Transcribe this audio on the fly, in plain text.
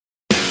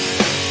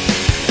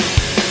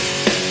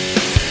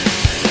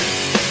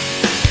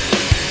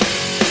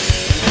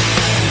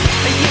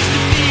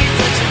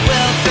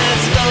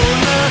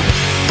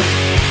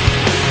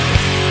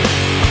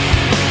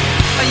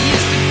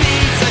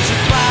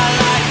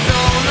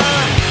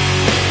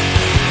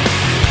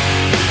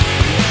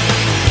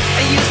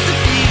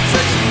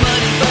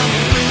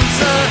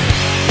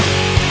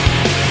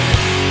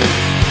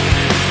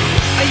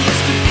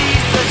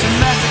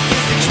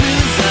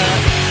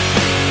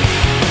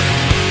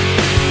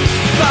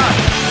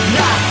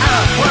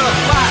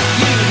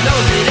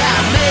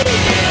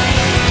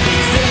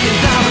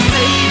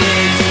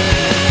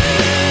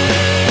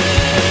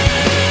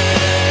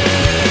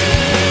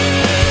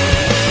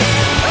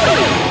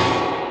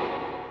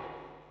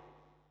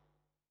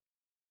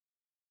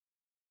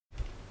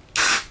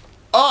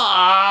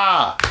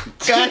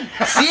God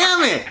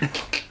damn it!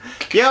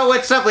 Yo,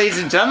 what's up, ladies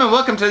and gentlemen?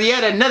 Welcome to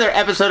yet another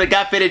episode of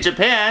Got Fitted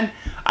Japan.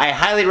 I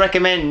highly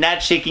recommend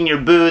not shaking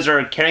your booze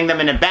or carrying them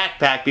in a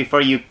backpack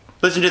before you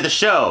listen to the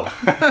show.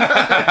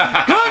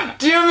 God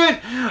damn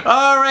it!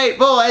 Alright,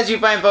 well, as you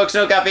fine folks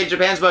know, Got Fitted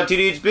Japan's about two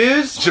dudes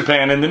booze.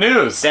 Japan in the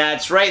news.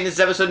 That's right, and this is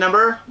episode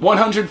number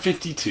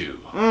 152.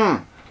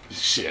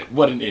 Shit,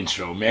 what an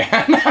intro,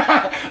 man.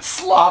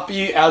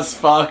 Sloppy as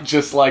fuck,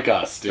 just like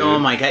us, dude. Oh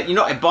my god. You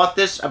know, I bought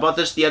this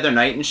the other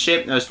night and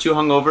shit, and I was too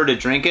hungover to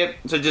drink it,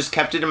 so I just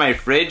kept it in my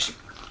fridge.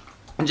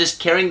 And just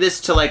carrying this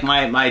to, like,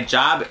 my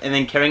job, and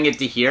then carrying it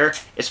to here,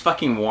 it's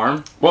fucking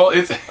warm. Well,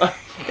 it's...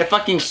 It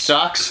fucking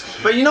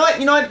sucks. But you know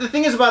what? The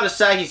thing is about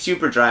Asahi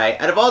Super Dry,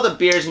 out of all the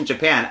beers in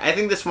Japan, I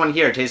think this one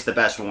here tastes the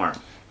best warm.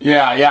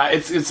 Yeah,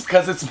 it's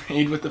because it's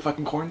made with the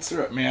fucking corn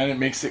syrup, man. It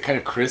makes it kind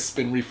of crisp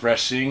and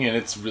refreshing, and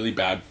it's really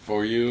bad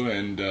for you,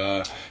 and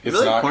it's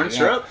really? not... Corn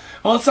syrup?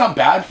 Well, it's not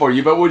bad for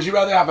you, but would you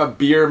rather have a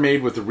beer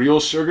made with real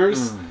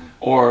sugars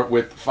or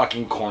with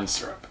fucking corn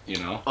syrup, you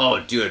know? Oh,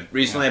 dude.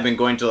 Recently I've been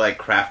going to, like,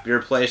 craft beer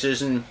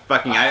places, and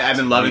fucking... I've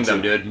been loving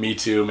them, dude. Me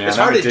too, man. It's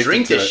hard to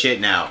drink this shit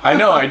now. I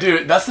know, I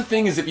do. That's the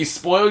thing, is if you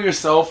spoil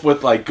yourself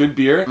with, like, good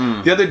beer...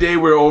 The other day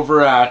we were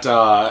over at,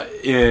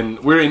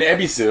 we're in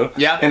Ebisu.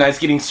 Yeah. And I was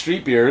getting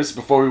street beers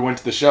before we went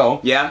to the show.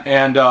 Yeah.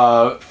 And,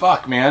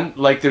 fuck, man.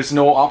 Like, there's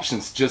no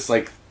options. Just,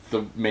 like,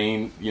 the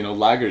main,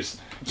 lagers.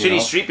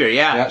 Shitty street beer,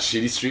 yeah. Yeah,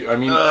 shitty street. I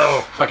mean,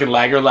 fucking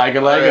lager.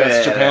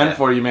 That's Japan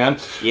for you, man.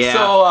 Yeah.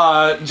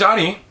 So,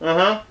 Johnny...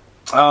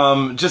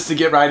 just to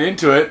get right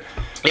into it.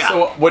 Yeah.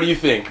 So, what do you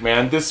think,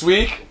 man? This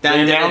week,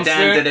 they announced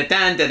it.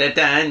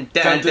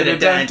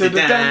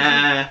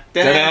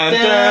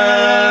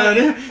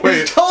 Wait.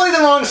 It's totally the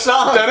wrong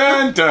song.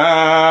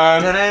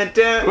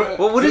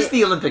 Well, what is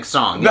the Olympic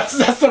song?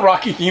 That's the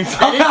Rocky theme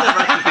song. That is the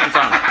Rocky theme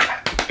song.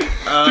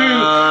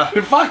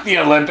 Dude, fuck the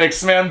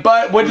Olympics, man.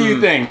 But what do you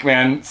think,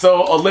 man?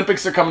 So,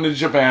 Olympics are coming to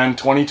Japan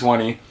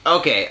 2020.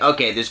 Okay.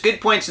 There's good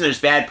points and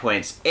there's bad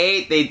points.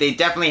 They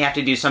definitely have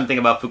to do something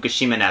about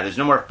Fukushima now. There's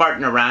no more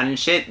farting around and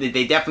shit.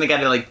 They definitely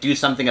got to, like, do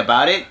something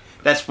about it.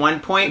 That's one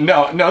point.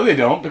 No, they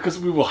don't, because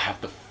we will have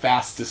the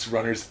fastest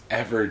runners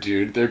ever,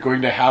 dude. They're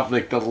going to have,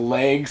 like, the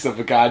legs of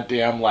a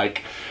goddamn,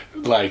 like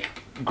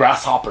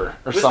grasshopper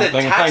or something.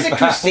 Was the Toxic like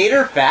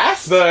Crusader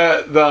fast?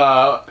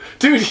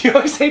 Dude, you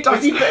always say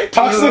Toxic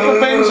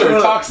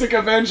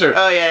Avenger.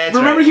 Oh yeah, that's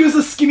Remember, right. he was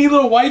a skinny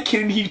little white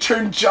kid and he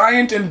turned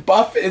giant and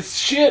buff as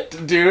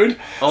shit, dude.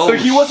 Oh, so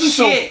he wasn't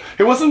shit.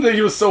 It wasn't that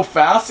he was so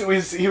fast.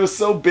 He was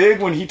so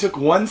big. When he took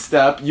one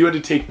step, you had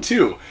to take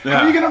two. Yeah.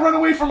 How are you gonna run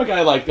away from a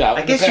guy like that?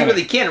 I guess you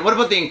really can. What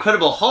about the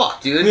Incredible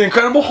Hulk, dude? The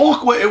Incredible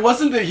Hulk, it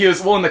wasn't that he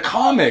was... Well, in the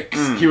comics,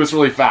 he was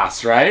really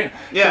fast, right?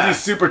 Yeah. Because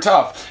he's super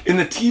tough. In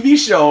the TV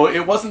show,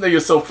 it wasn't that he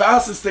was so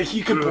fast, it's that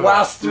he could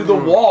blast through the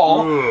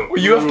wall where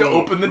you have to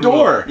open the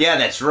door. Yeah,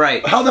 that's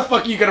right. How the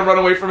fuck are you gonna run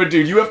away from a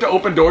dude? You have to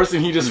open doors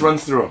and he just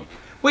runs through them.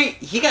 Wait,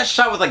 he got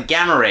shot with, like,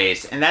 gamma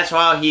rays, and that's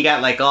how he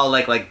got, like, all,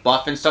 like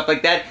buff and stuff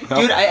like that?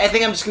 Dude, I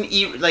think I'm just gonna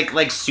eat, like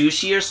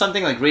sushi or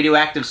something, like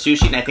radioactive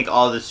sushi, and I think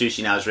all the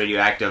sushi now is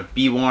radioactive.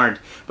 Be warned.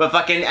 But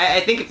fucking,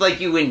 I think if,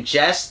 like, you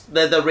ingest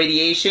the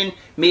radiation,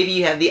 maybe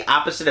you have the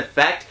opposite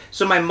effect,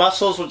 so my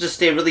muscles will just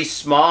stay really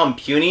small and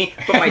puny,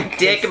 but my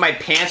dick and my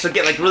pants will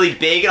get, like, really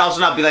big, and also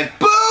not be like,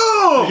 boom!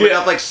 Yeah. You'll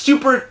have, like,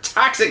 super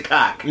toxic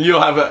cock.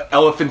 You'll have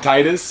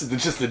elephantitis,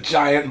 just the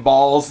giant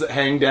balls that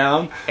hang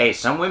down. Hey,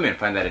 some women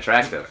find that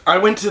attractive. I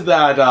went to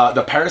that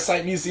the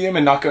Parasite Museum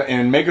in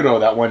Meguro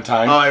that one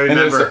time. Oh, I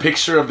remember. And there's a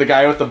picture of the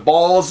guy with the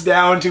balls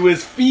down to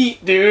his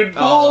feet, dude.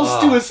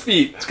 Balls to his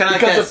feet. It's kind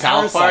of like that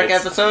South Park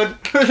episode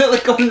where they're,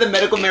 like, going to the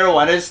medical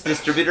marijuana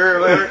distributor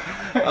or whatever.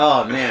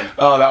 Oh, man.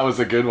 Oh, that was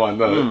a good one.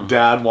 The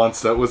dad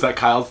wants to... Was that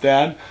Kyle's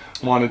dad?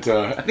 Wanted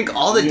to... I think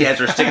all the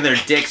dads were sticking their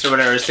dicks or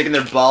whatever, sticking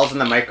their balls in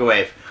the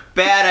microwave.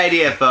 Bad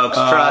idea, folks.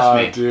 Trust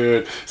me.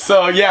 Dude.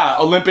 So, yeah,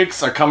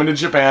 Olympics are coming to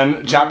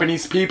Japan.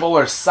 Japanese people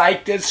are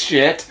psyched as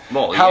shit.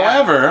 Well, yeah.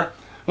 However,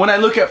 when I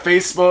look at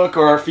Facebook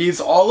or our feeds,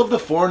 all of the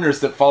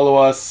foreigners that follow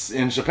us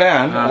in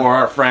Japan, or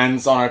our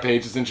friends on our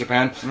pages in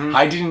Japan,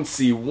 I didn't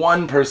see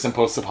one person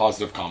post a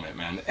positive comment,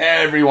 man.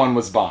 Everyone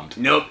was bummed.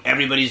 Nope,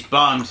 everybody's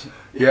bummed.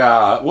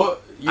 Yeah, well...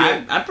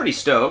 I'm pretty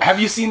stoked. Have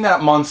you seen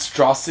that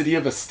monstrosity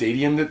of a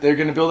stadium that they're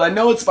going to build? I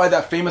know it's by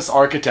that famous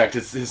architect.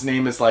 His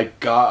name is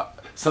like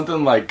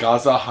something like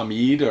Gaza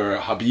Hamid or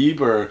Habib,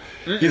 or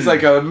he's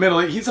like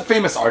he's a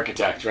famous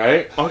architect,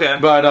 right? Okay.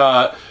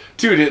 But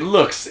dude, it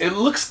looks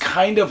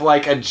kind of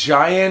like a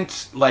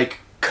giant, like,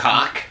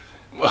 cock.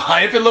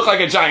 If it looked like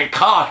a giant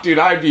cock, dude,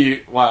 I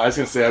was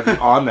gonna say I'd be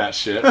on that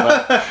shit,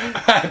 but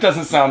it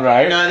doesn't sound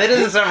right. No, that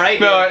doesn't sound right,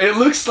 dude. No, it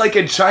looks like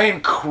a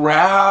giant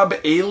crab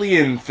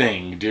alien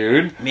thing,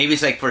 dude. Maybe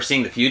it's like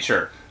foreseeing the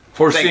future.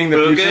 Foreseeing the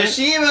future.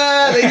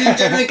 Fukushima, ladies and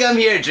gentlemen, come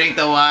here, drink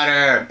the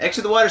water.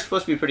 Actually, the water's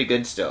supposed to be pretty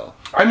good still.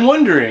 I'm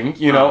wondering,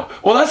 well,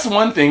 that's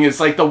one thing. It's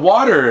like the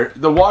water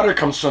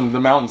comes from the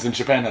mountains, and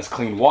Japan has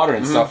clean water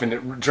and stuff, and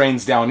it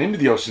drains down into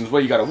the oceans.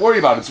 What you got to worry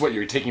about is what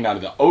you're taking out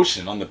of the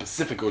ocean on the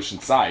Pacific Ocean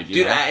side.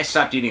 Dude, I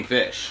stopped eating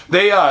fish.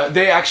 They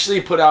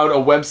actually put out a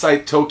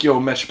website. Tokyo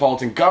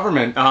Metropolitan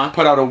Government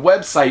put out a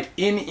website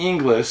in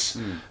English.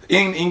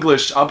 In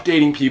English,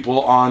 updating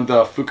people on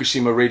the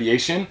Fukushima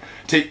radiation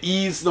to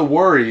ease the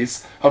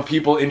worries of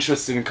people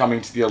interested in coming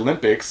to the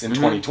Olympics in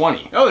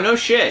 2020. Oh, no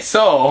shit.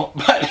 So,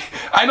 but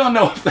I don't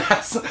know if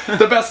that's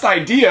the best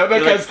idea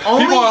because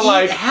people are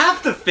like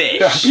half the fish.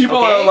 Yeah, people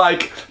are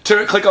like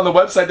to click on the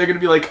website, they're gonna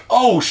be like,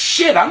 "Oh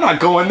shit, I'm not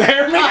going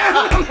there,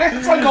 man."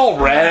 It's like all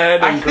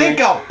red. And I think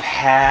I'll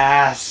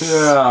pass.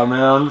 Yeah,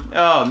 man.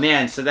 Oh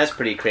man, so that's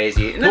pretty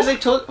crazy. And as I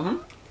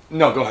told.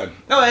 No, go ahead.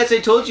 No, as I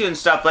told you and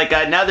stuff, like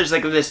now there's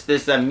like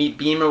this meat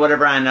beam or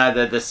whatever on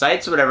the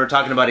sites or whatever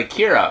talking about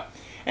Akira.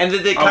 And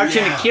the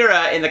cartoon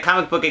Akira in the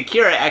comic book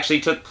Akira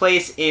actually took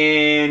place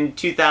in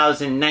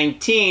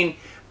 2019.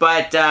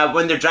 But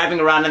when they're driving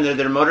around on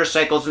their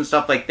motorcycles and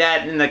stuff like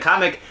that, in the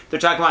comic, they're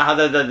talking about how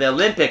the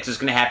Olympics is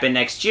going to happen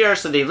next year.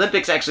 So the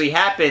Olympics actually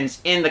happens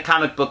in the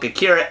comic book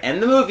Akira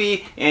and the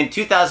movie in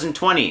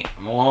 2020.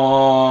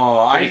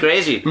 Oh, pretty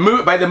crazy.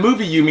 By the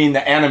movie, you mean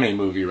the anime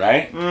movie,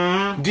 right?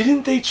 Mm-hmm.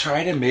 Didn't they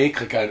try to make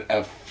like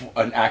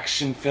an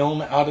action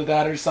film out of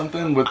that or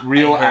something with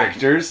real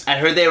actors? I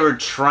heard they were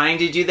trying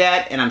to do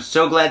that, and I'm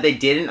so glad they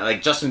didn't.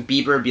 Like Justin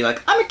Bieber would be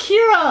like, "I'm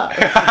Akira."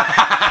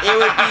 It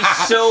would be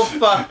so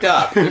fucked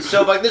up.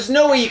 So like, there's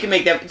no way you can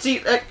make that.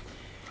 See,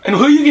 and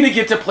who are you gonna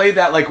get to play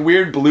that like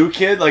weird blue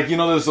kid? Like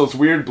there's those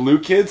weird blue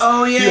kids.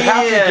 Oh yeah, you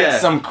have to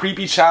get some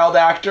creepy child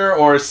actor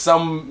or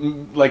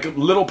some like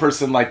little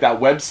person like that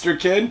Webster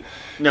kid.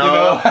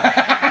 No,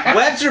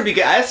 Webster.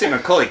 Because I say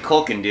Macaulay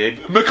Culkin, dude.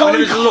 One of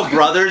his little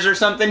brothers or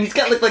something. He's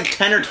got like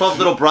 10 or 12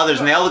 little brothers,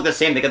 and they all look the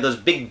same. They got those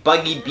big,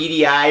 buggy,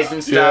 beady eyes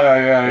and stuff.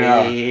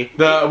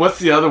 Yeah. What's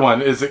the other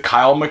one? Is it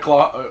Kyle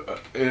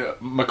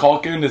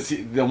MacLachlan? Is he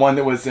the one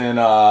that was in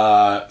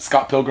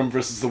Scott Pilgrim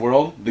vs. the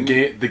World? The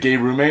gay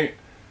roommate.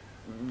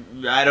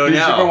 I don't know.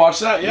 Did you ever watch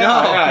that? Yeah,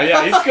 no.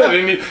 yeah, he's good.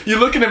 And you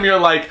look at him, you're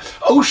like,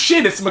 oh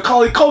shit, it's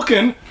Macaulay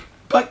Culkin,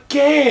 but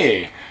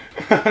gay.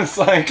 It's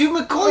like, dude,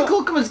 Macaulay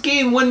Culkin was gay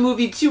in one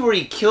movie too, where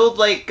he killed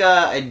like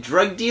a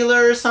drug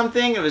dealer or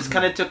something. It was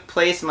kind of took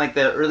place in like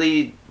the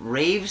early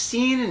rave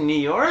scene in New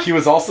York. He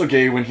was also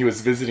gay when he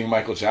was visiting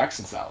Michael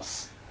Jackson's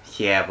house.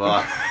 Yeah,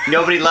 well,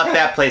 nobody left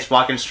that place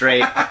walking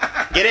straight.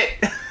 Get it?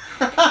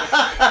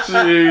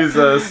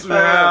 Jesus,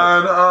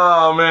 man.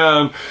 Oh,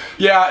 man.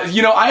 Yeah,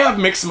 I have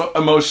mixed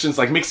emotions,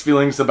 like mixed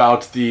feelings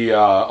about the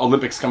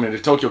Olympics coming to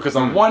Tokyo. Because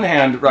on one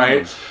hand,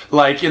 right,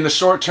 like in the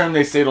short term,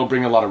 they say it'll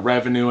bring a lot of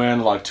revenue in,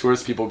 a lot of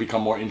tourists, people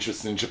become more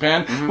interested in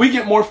Japan. We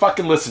get more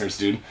fucking listeners,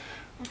 dude.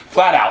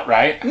 Flat out,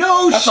 right?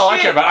 That's all I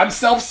care about. I'm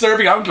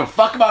self-serving. I don't give a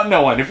fuck about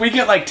no one. If we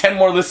get like 10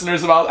 more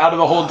listeners out of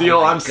the whole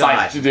deal, I'm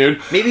psyched,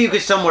 dude. Maybe you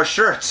could sell more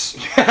shirts.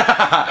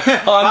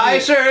 My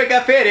shirt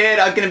got fitted.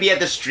 I'm gonna be at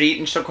the street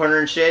and show corner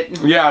and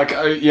shit.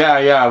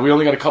 Yeah. We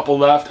only got a couple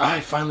left.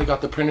 I finally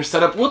got the printer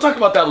set up. We'll talk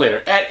about that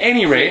later. At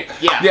any rate,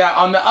 yeah.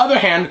 On the other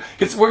hand,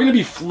 we're gonna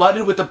be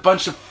flooded with a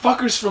bunch of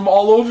fuckers from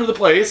all over the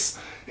place.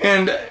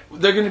 And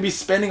they're going to be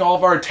spending all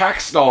of our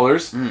tax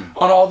dollars on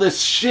all this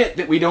shit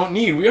that we don't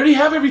need. We already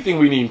have everything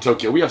we need in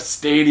Tokyo. We have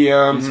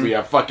stadiums. We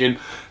have fucking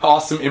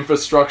awesome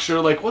infrastructure.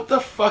 Like, what the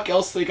fuck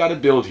else they got to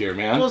build here,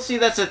 man? Well, see,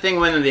 that's the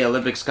thing when the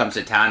Olympics comes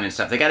to town and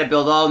stuff. They got to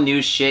build all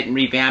new shit and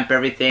revamp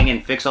everything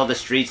and fix all the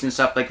streets and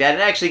stuff like that.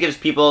 It actually gives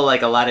people,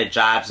 like, a lot of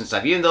jobs and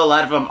stuff. Even though a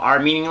lot of them are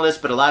meaningless,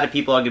 but a lot of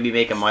people are going to be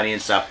making money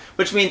and stuff.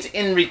 Which means,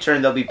 in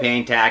return, they'll be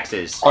paying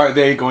taxes. Are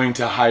they going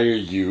to hire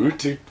you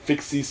to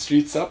fix these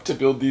streets up, to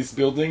build these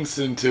buildings,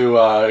 and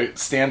to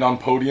stand on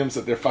podiums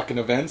at their fucking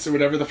events or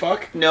whatever the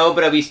fuck? No,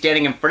 but I'll be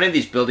standing in front of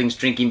these buildings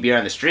drinking beer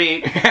on the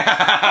street.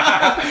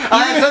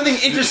 I have something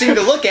interesting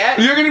to look at.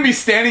 You're going to be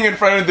standing in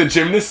front of the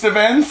gymnast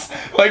events,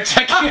 like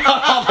checking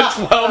out all the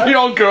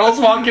 12-year-old girls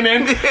walking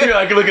in. You're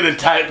like, look at the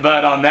tight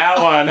butt on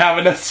that one,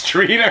 having a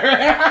streeter.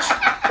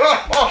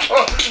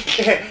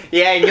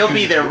 Yeah, and you'll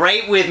be there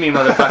right with me,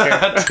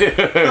 motherfucker. Dude.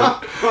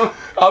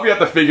 I'll be at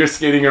the figure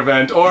skating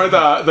event or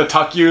the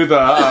Takyu.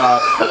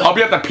 I'll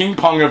be at the ping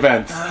pong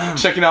event,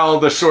 checking out all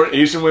the short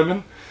Asian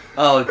women.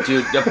 Oh,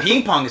 dude, the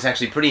ping pong is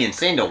actually pretty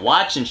insane to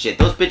watch and shit.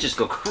 Those bitches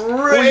go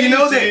crazy.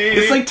 Well,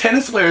 it's like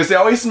tennis players. They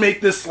always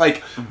make this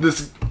guttural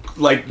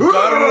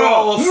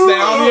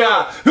sound.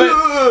 Yeah,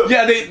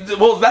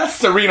 but that's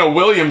Serena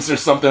Williams or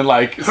something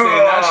like saying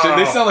that shit.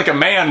 They sound like a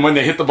man when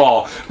they hit the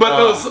ball. But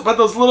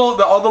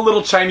all the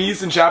little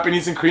Chinese and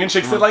Japanese and Korean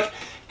chicks, they're like,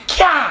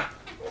 kya.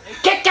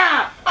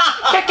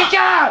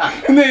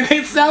 And then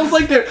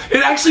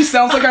it actually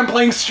sounds like I'm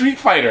playing Street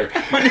Fighter.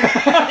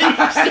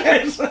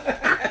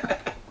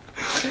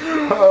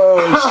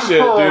 Oh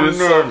shit, dude, it's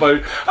so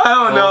funny. I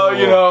don't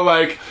know,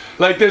 like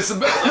this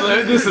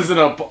isn't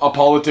a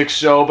politics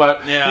show,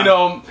 but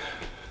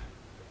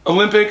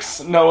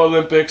Olympics, no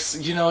Olympics.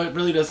 You know, it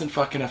really doesn't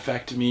fucking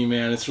affect me,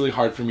 man. It's really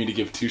hard for me to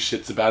give two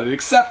shits about it,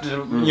 except,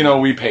 you know,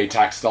 we pay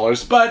tax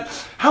dollars. But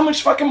how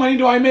much fucking money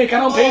do I make? I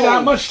don't pay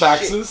that much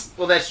taxes. Shit.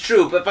 Well, that's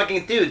true, but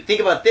fucking dude,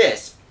 think about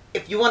this.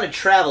 If you want to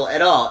travel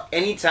at all,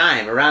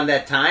 anytime around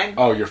that time...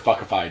 Oh, you're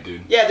fuckified,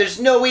 dude. Yeah, there's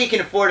no way you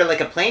can afford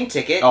a plane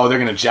ticket. Oh, they're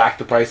going to jack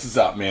the prices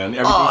up, man.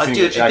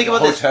 Dude, think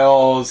about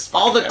hotels, this.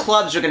 All the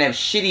clubs are going to have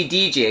shitty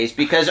DJs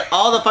because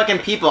all the fucking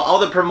people, all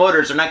the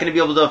promoters are not going to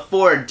be able to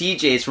afford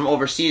DJs from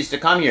overseas to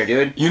come here,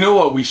 dude. You know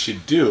what we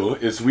should do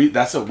is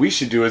that's what we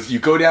should do is you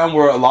go down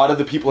where a lot of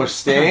the people are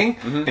staying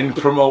and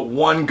promote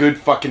one good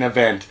fucking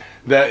event.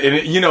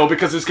 You know,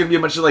 because there's going to be a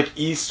bunch of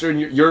Eastern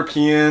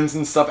Europeans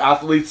and stuff,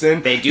 athletes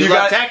in. They do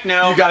love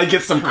techno. You got to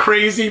get some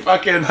crazy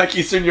fucking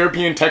Eastern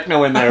European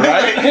techno in there,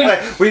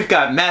 right? We've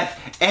got meth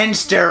and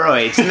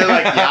steroids. And they're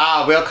like,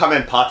 yeah, we'll come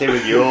and party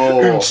with you.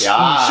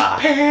 Yeah.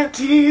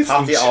 Panties.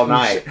 Party all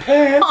night.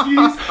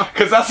 Panties.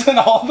 Because that's when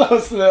all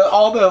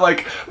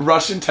the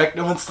Russian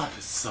techno and stuff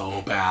is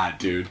so bad,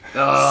 dude.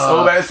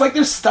 So bad. It's like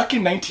they're stuck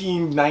in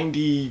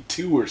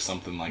 1992 or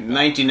something like that.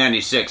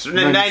 1996.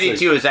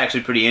 92 is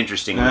actually pretty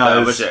interesting.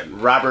 Was it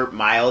Robert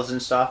Miles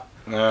and stuff?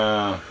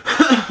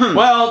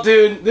 Well,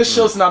 dude, this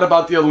show's not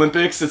about the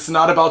Olympics. It's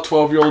not about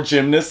 12-year-old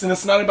gymnasts, and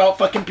it's not about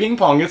fucking ping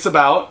pong. It's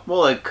about...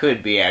 Well, it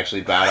could be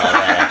actually about all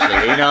that,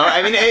 actually. You know,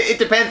 I mean, it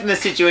depends on the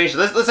situation.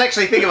 Let's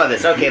actually think about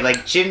this. Okay,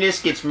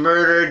 gymnast gets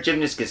murdered,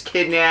 gymnast gets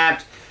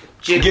kidnapped,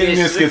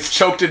 gymnast gets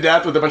choked to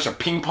death with a bunch of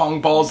ping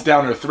pong balls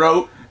down her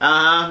throat.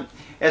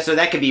 Yeah, so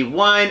that could be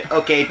one.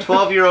 Okay,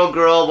 12-year-old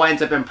girl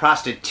winds up in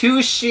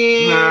prostitution.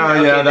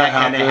 Okay, yeah, that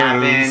kind of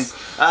happens.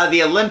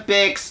 The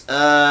Olympics.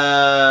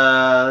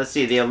 Let's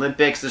see, the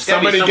Olympics. There's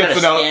somebody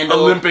gets an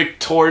Olympic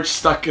torch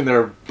stuck in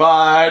their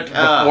butt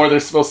before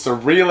they're supposed to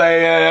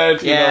relay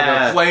it. You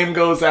know, the flame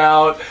goes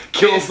out,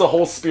 kills the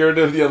whole spirit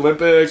of the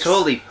Olympics.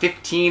 Totally.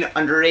 15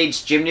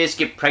 underage gymnasts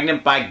get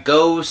pregnant by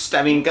ghosts.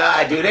 I mean,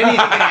 God, dude, anything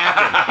can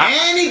happen.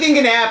 Anything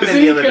can happen in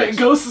the Olympics.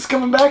 Ghost is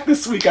coming back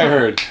this week, I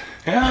heard.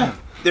 Yeah.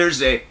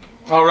 Thursday.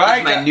 All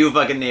right. That's my new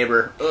fucking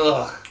neighbor.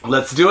 Ugh.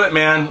 Let's do it,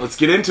 man. Let's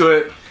get into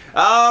it.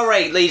 All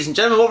right, ladies and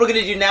gentlemen, what we're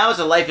going to do now is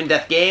a life and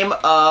death game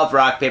of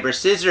rock, paper,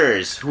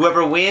 scissors.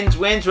 Whoever wins,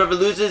 wins. Whoever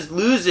loses,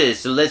 loses.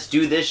 So let's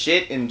do this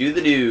shit and do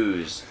the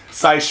news.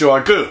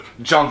 Saisho Agu,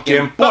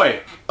 Junkin Boy.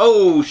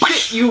 Oh,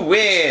 shit, you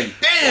win.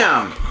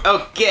 Bam.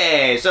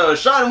 Okay, so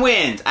Sean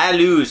wins. I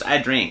lose. I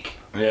drink.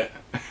 Yeah.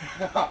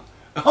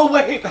 Oh,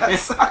 wait, that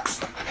sucks.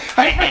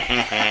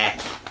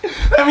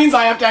 That means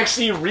I have to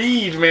actually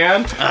read,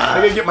 man.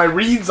 I gotta get my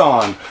reads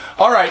on.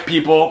 All right,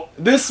 people.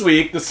 This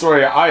week, the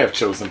story I have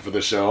chosen for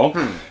the show,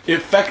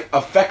 it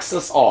affects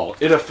us all.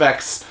 It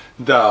affects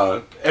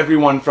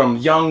everyone from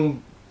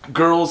young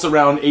girls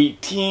around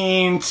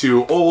 18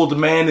 to old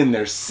men in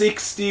their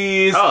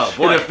 60s. Oh,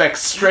 boy. It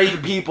affects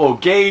straight people,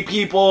 gay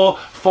people,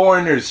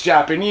 foreigners,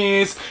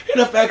 Japanese. It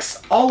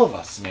affects all of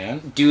us,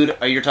 man. Dude,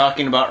 are you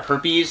talking about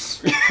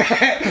herpes?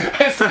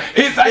 It's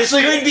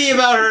actually, this could be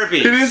about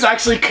herpes. It is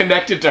actually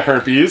connected to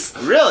herpes.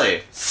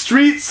 Really?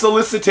 Street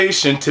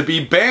solicitation to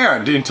be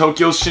banned in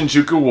Tokyo's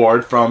Shinjuku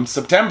ward from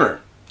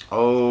September.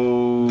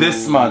 Oh.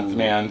 This month,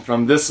 man.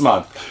 From this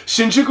month.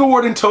 Shinjuku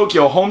ward in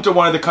Tokyo, home to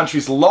one of the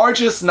country's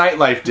largest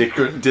nightlife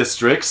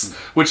districts,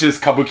 which is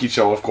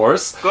Kabukicho, of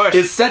course,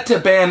 is set to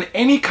ban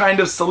any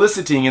kind of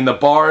soliciting in the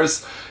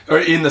bars or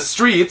in the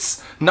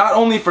streets, not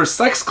only for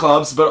sex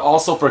clubs, but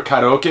also for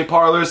karaoke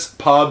parlors,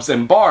 pubs,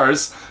 and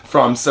bars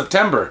from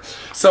September.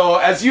 So,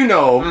 as you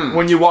know,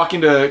 when you walk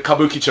into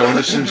Kabukicho,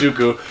 into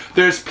Shinjuku,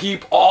 there's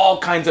all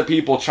kinds of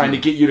people trying to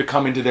get you to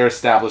come into their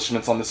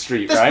establishments on the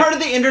street, That's right? part of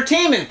the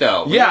entertainment,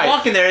 though. When Yeah. you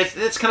walk in there,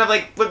 it's kind of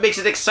like what makes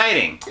it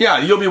exciting. Yeah,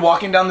 you'll be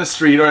walking down the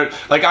street, or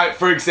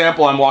for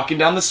example, I'm walking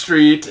down the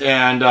street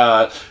and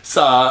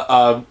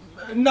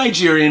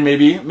Nigerian,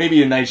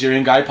 maybe a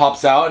Nigerian guy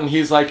pops out and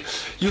he's like,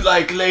 "You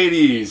like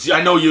ladies?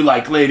 I know you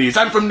like ladies.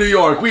 I'm from New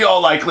York. We all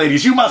like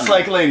ladies. You must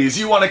like ladies.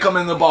 You want to come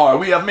in the bar?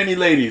 We have many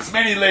ladies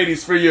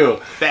for you."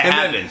 That and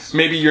happens. Then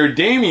maybe you're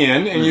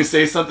Damien and you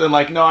say something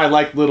like, "No, I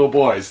like little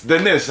boys."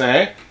 Then this,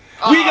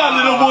 we got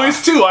little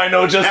boys too. I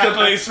know just the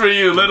place for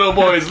you. Little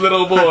boys,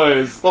 little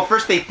boys. Well,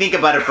 first they think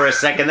about it for a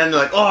second, then they're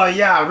like, "Oh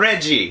yeah,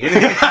 Reggie."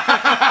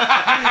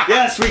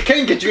 Yes, we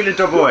can get you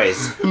little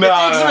boys. It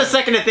takes them a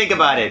second to think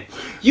about it.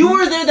 You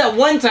were there that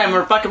one time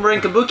where we're in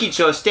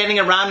Kabukicho, standing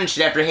around and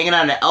shit after hanging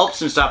out in the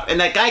Alps and stuff, and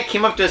that guy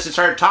came up to us and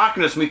started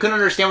talking to us, and we couldn't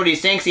understand what he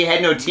was saying because he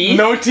had no teeth.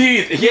 No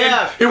teeth. He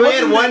had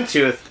one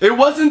tooth. It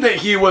wasn't that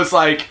he was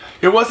like.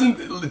 It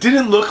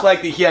didn't look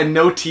like that he had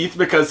no teeth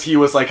because he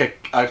was like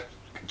a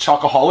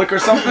chocoholic or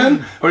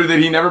something, or that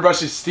he never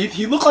brushed his teeth.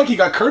 He looked like he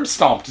got curb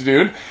stomped,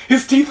 dude.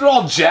 His teeth are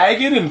all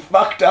jagged and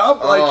fucked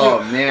up.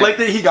 Man. Like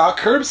that he got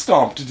curb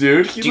stomped,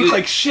 dude. He looked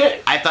like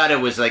shit. I thought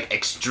it was like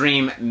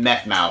extreme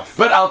meth mouth.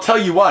 But I'll tell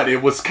you what,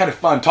 it was kind of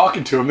fun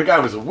talking to him. The guy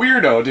was a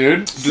weirdo,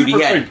 dude. Dude,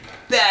 he had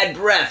bad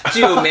breath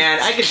too, man.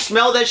 I could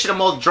smell that shit.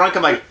 I'm all drunk.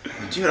 I'm like,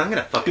 dude, I'm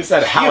gonna fucking. Just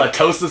that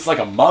halitosis like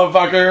a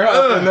motherfucker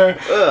up in there.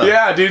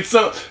 Yeah, dude.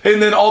 So,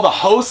 and then all the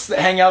hosts that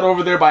hang out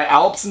over there by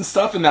Alps and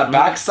stuff in that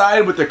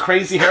backside with the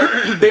crazy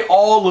hair, they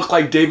all look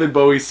like David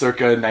Bowie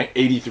circa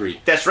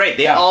 83. That's right.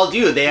 They all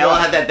do. They all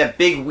have that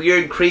big,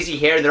 weird, crazy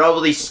hair. They're all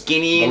really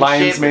skinny The and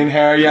lion's shit. mane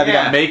hair. Yeah, they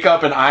got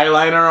makeup and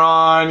eyeliner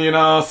on, you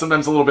know,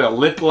 sometimes a little bit of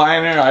lip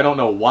liner. I don't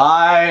know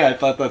why. I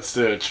thought that's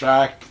to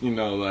attract, you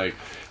know, like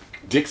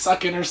dick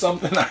sucking or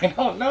something. I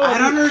don't know. I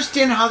don't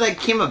understand how that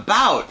came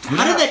about.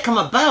 How did that come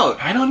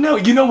about? I don't know.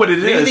 You know what it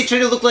is? Maybe they try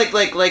to look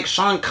like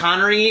Sean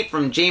Connery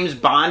from James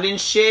Bond and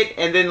shit,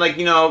 and then like,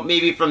 you know,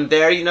 maybe from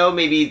there, you know,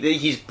 maybe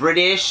he's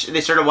British.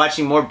 They started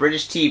watching more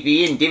British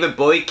TV, and David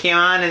Bowie came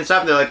on and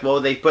stuff. They're like, well,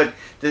 they put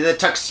the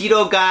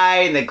tuxedo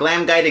guy and the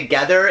glam guy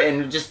together,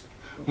 and just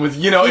with,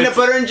 you know, peanut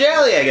butter and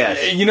jelly, I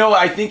guess. You know,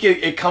 I think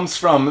it comes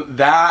from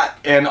that,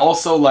 and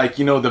also like,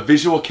 you know, the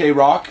visual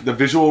K-rock, the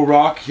visual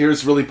rock here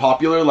is really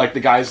popular. Like the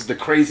guys with the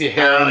crazy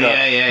hair and the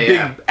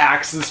big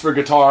axes for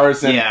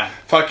guitars, and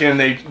fucking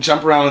they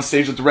jump around on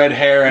stage with red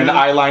hair and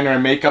eyeliner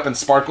and makeup and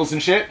sparkles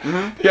and shit.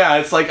 Yeah,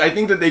 it's like, I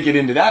think that they get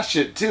into that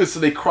shit too. So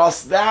they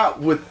cross that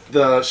with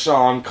the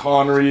Sean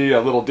Connery,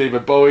 a little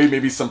David Bowie,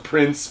 maybe some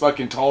Prince,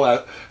 fucking tall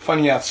ass,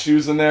 funny ass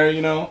shoes in there,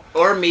 you know.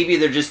 Or maybe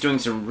they're just doing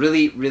some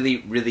really, really,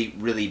 really,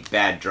 really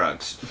bad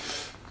drugs.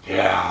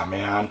 Yeah,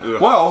 man.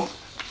 Ugh. Well,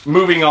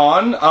 moving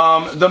on.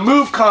 The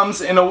move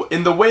comes in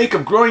the wake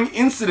of growing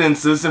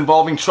incidences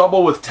involving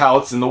trouble with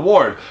touts in the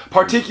ward,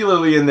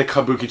 particularly in the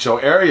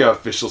Kabukicho area,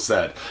 officials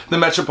said. The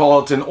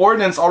Metropolitan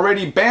Ordinance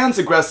already bans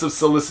aggressive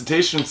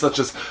solicitation such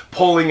as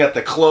pulling at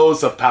the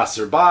clothes of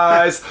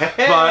passerbys,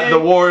 but the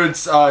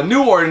ward's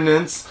new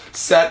ordinance,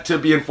 set to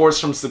be enforced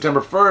from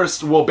September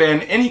 1st, will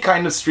ban any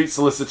kind of street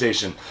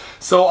solicitation.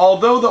 So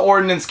although the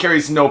ordinance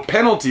carries no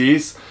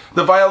penalties,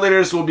 the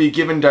violators will be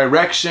given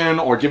direction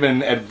or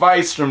given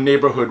advice from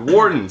neighborhood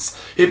wardens.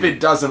 If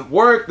it doesn't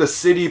work, the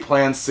city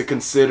plans to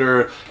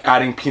consider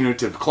adding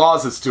punitive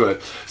clauses to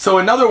it. So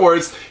in other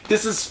words,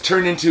 this has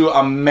turned into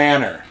a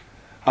manor.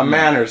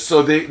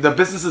 So the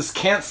businesses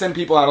can't send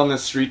people out on the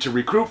street to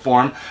recruit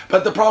for them.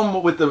 But the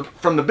problem with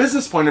from the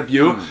business point of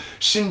view,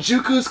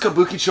 Shinjuku's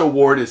Kabukicho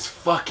ward is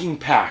fucking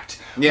packed.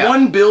 Yeah.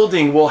 One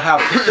building will have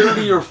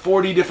 30 or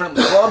 40 different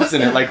clubs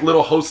in it, like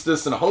little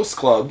hostess and host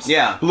clubs.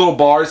 Yeah. Little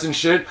bars and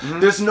shit.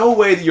 There's no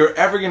way that you're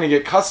ever going to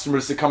get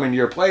customers to come into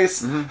your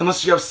place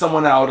unless you have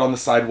someone out on the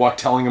sidewalk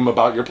telling them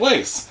about your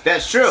place.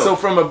 That's true. So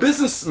from a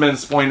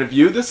businessman's point of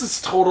view, this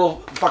is total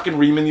fucking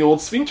reaming the old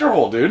sphincter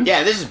hole, dude.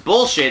 Yeah, this is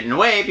bullshit in a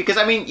way, because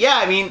I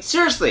mean,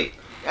 seriously.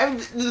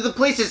 The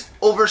place is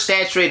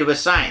oversaturated with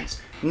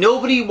signs.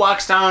 Nobody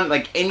walks down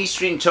like any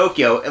street in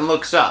Tokyo and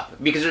looks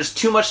up because there's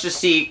too much to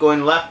see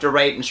going left or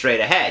right and straight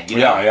ahead. You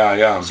know?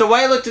 Yeah. So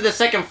why look to the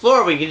second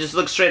floor when you can just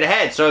look straight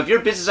ahead? So if your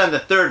business on the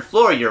third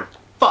floor, you're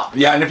fucked.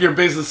 Yeah, and if your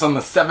business on the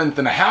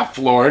 7.5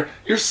 floor,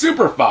 you're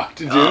super fucked,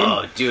 dude.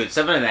 Oh, dude,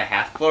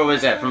 7.5 floor?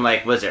 Was that from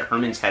was it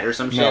Herman's Head or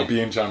some shit? No,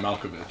 being John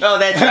Malkovich. Oh,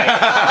 that's right.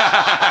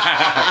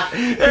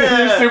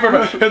 You're super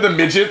fucked. The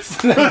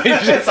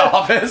midget's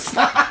office.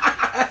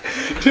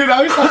 Dude, I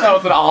always thought that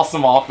was an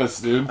awesome office,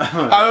 dude.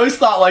 I always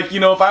thought, like, you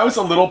know, if I was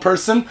a little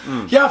person,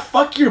 yeah,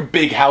 fuck your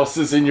big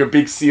houses and your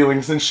big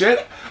ceilings and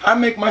shit. I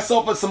make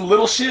myself some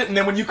little shit, and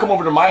then when you come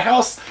over to my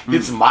house,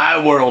 it's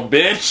my world,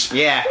 bitch.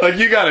 Yeah. Like,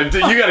 you gotta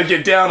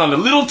get down on the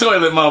little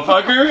toilet,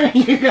 motherfucker.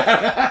 You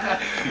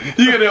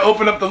gotta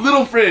open up the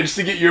little fridge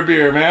to get your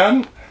beer,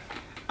 man.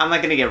 I'm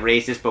not gonna get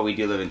racist, but we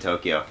do live in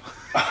Tokyo.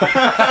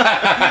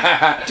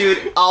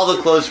 Dude, all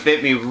the clothes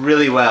fit me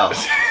really well.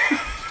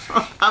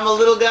 I'm a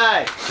little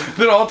guy.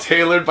 They're all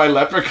tailored by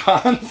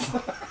leprechauns.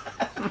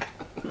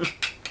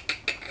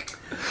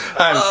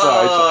 I'm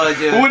sorry.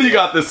 Dude. What do you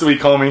got this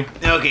week, homie?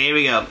 Okay, here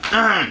we go.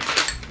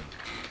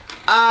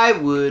 I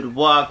would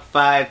walk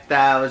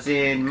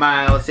 5,000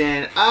 miles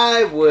and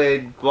I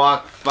would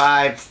walk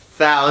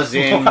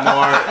 5,000 more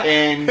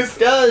and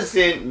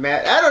doesn't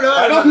matter. I don't know.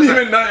 I don't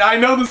even know. I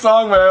know the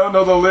song, but I don't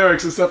know the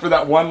lyrics except for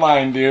that one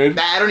line, dude.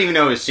 I don't even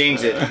know who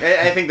sings it.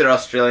 I think they're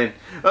Australian.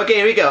 Okay,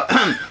 here we go.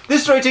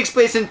 This story takes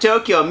place in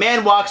Tokyo. A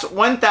man walks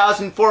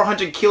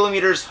 1,400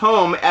 kilometers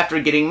home after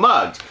getting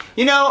mugged.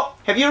 You know,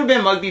 have you ever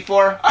been mugged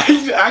before?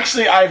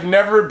 I've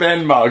never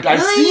been mugged. Really?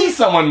 I've seen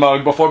someone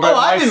mugged before, but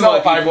I've been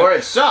mugged before.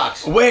 It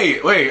sucks.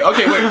 Wait.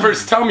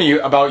 First, tell me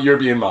about your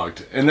being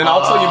mugged, and then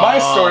I'll tell you my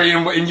story,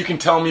 and you can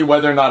tell me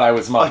whether or not I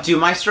was mugged. Oh,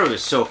 dude, my story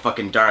was so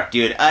fucking dark,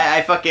 dude.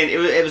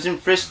 It was in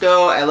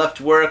Frisco. I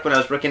left work when I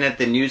was working at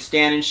the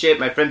newsstand and shit.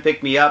 My friend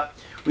picked me up.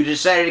 We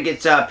decided to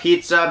get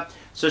pizza.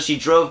 So she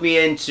drove me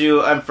in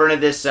front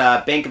of this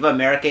Bank of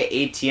America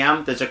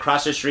ATM that's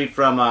across the street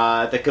from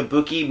the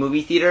Kabuki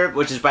movie theater,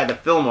 which is by the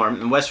Fillmore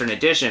in Western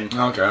Edition.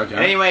 Okay. And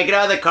anyway, I get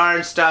out of the car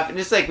and stuff, and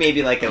it's like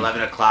maybe like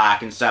 11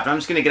 o'clock and stuff, and I'm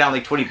just going to get out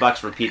like $20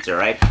 for pizza,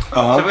 right? So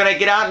I'm going to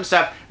get out and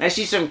stuff, and I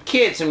see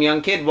some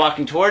young kid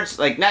walking towards,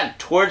 like not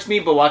towards me,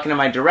 but walking in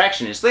my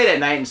direction. It's late at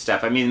night and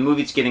stuff. I mean, the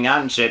movie's getting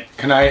out and shit.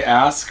 Can I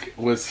ask,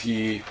 was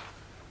he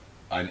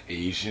an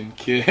Asian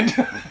kid?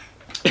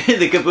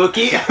 The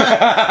kabuki?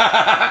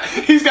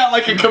 He's got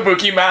like a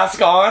kabuki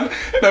mask on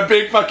and a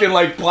big fucking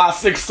like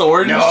plastic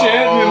sword and shit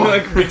and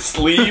like big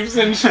sleeves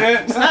and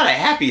shit. It's not a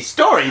happy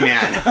story,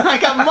 man. I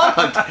got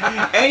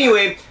mugged.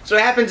 Anyway, so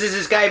what happens is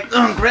this guy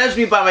grabs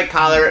me by my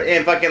collar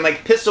and fucking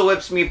like pistol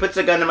whips me, puts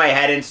a gun to my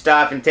head and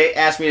stuff, and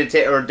asks me to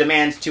take, or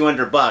demands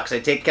 $200. I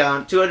take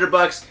count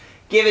 $200,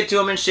 give it to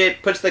him and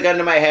shit, puts the gun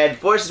to my head,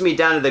 forces me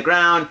down to the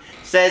ground,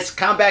 says,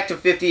 count back to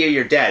 50 or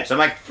you're dead. So I'm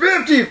like,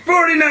 50,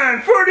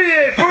 49,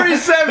 48,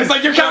 47. It's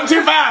like, you're counting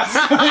too fast.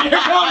 You're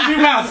counting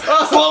too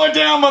fast. Slow it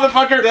down,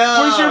 motherfucker.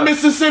 No. Where's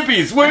your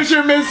Mississippis? Where's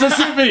your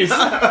Mississippis?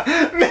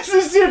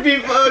 Mississippi,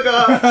 fuck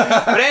off.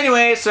 But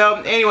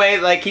anyway,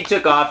 like, he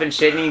took off and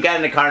shit, and he got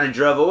in the car and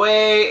drove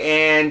away,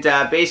 and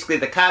basically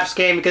the cops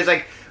came, because,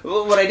 like,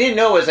 what I didn't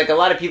know was, like, a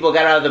lot of people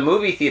got out of the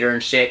movie theater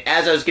and shit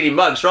as I was getting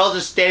mugged. So they're all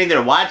just standing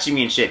there watching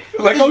me and shit.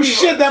 Like, oh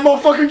shit, that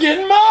motherfucker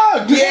getting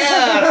mugged!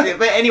 Yeah!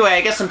 But anyway,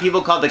 I guess some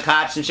people called the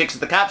cops and shit,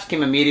 because the cops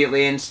came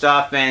immediately and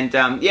stuff. And,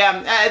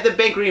 the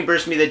bank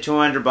reimbursed me the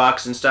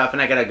 $200 and stuff,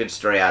 and I got a good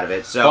story out of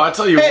it. So, well, I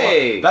tell you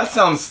hey. what,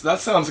 that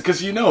sounds,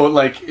 because you know,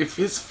 like, if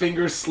his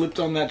fingers slipped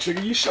on that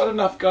trigger, you shot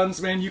enough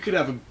guns, man, you could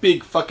have a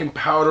big fucking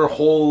powder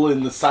hole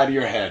in the side of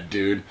your head,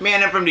 dude.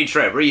 Man, I'm from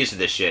Detroit. We're used to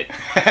this shit.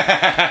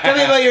 Tell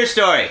me about your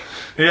story.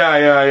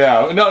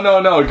 Yeah.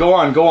 No. Go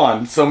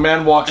on. So,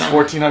 man walks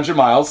 1,400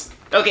 miles.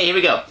 Okay, here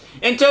we go.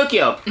 In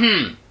Tokyo.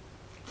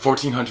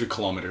 1,400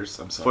 kilometers,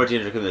 I'm sorry.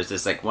 1,400 kilometers.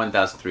 That's like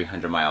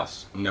 1,300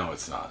 miles. No,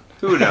 it's not.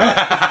 Who knows?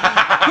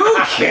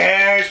 Who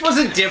cares? What's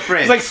the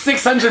difference? It's like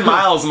 600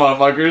 miles,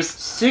 motherfuckers.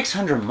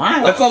 600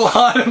 miles? That's a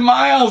lot of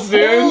miles,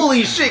 dude.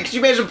 Holy shit. Could you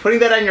imagine putting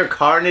that on your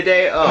car in a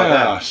day? Oh,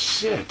 God.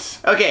 Shit.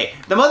 Okay,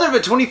 the mother of a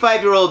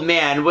 25-year-old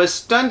man was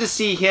stunned to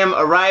see him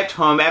arrived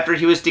home after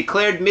he was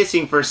declared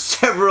missing for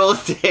several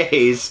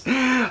days.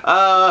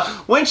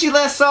 When she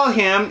last saw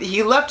him,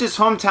 he left his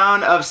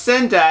hometown of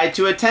Sendai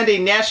to attend a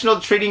national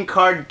trading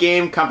card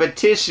game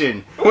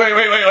competition.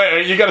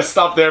 Wait. You gotta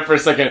stop there for a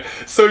second.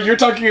 So you're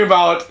talking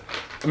about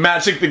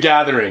Magic the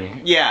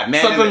Gathering. Yeah,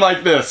 man. Something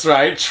like this,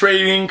 right?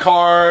 Trading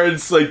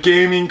cards, like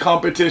gaming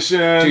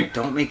competition. Dude,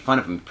 don't make fun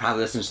of him. He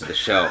probably listens to the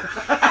show.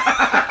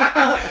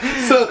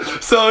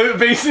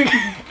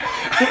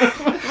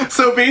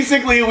 So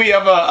basically we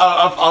have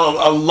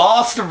a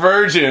lost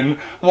virgin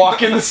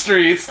walking the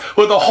streets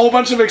with a whole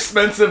bunch of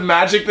expensive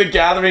Magic the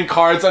Gathering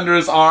cards under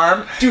his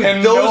arm. Dude,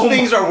 and those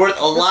things are worth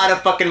a lot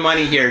of fucking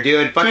money here,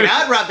 dude. Fucking,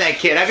 I'd rob that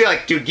kid. I'd be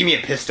like, dude, give me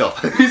a pistol.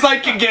 He's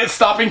like,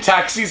 stopping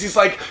taxis. He's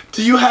like,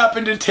 do you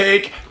happen to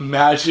take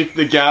Magic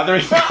the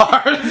Gathering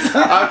cards?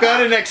 I've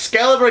got an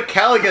Excalibur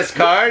Caligus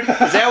card.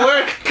 Does that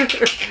work?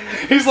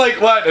 He's like,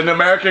 what, an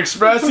American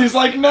Express? He's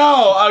like,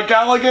 no, a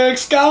Galaga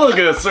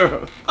Excaligus.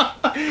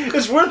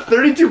 It's worth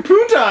 32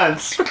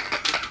 croutons.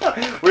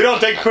 We don't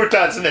take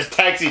croutons in this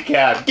taxi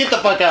cab. Get the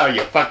fuck out,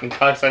 you fucking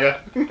cocksucker.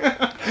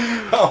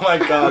 Oh my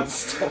god.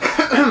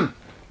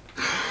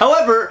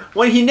 However,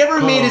 when he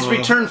never made his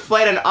return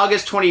flight on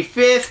August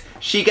 25th,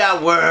 she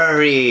got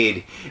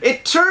worried.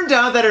 It turned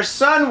out that her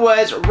son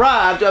was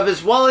robbed of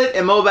his wallet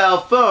and mobile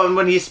phone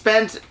when he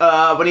spent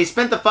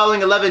the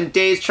following 11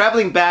 days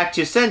traveling back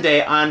to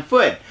Sendai on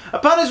foot.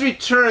 Upon his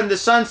return, the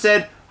son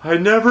said, "I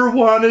never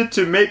wanted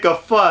to make a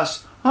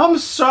fuss. I'm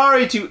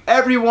sorry to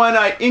everyone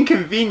I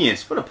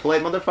inconvenienced." What a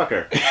polite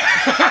motherfucker.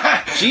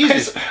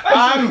 Jesus.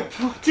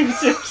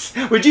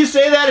 Would you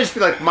say that? Just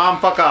be like,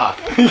 "Mom, fuck off.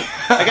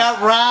 I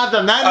got robbed.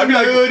 I'm not in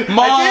the mood. Like,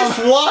 Mom. I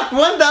just walked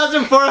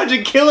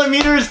 1,400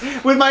 kilometers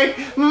with my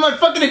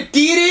fucking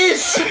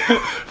Adidas."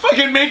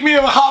 Fucking make me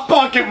a Hot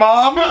Pocket,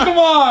 Mom. Come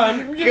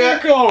on. Give me a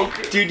Coke.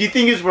 Dude, do you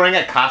think he's wearing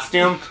a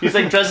costume? He's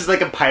like dressed as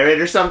like a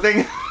pirate or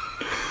something?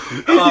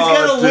 He's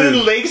got a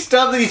wooden leg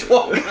stuff that he's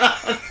walking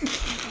on.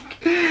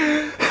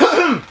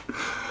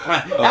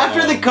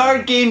 After the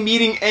card game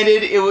meeting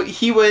ended,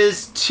 he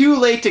was too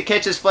late to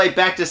catch his flight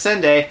back to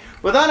Sendai.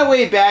 But on the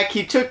way back,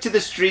 he took to the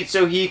street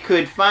so he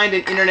could find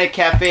an internet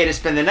cafe to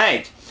spend the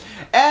night.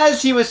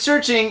 As he was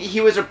searching,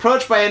 he was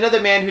approached by another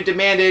man who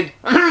demanded,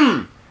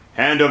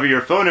 "Hand over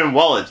your phone and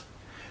wallet."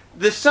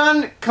 The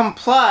son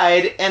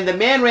complied, and the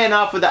man ran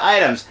off with the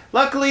items.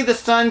 Luckily, the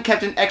son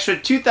kept an extra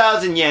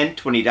 2,000 yen,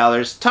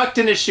 $20, tucked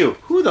in his shoe.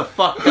 Who the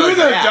fuck does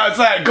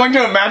that? Going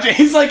to a Magic?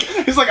 He's like,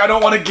 I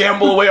don't want to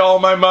gamble away all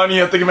my money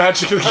at the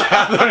Magic the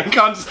Gathering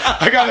contest.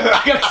 I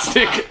gotta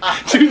stick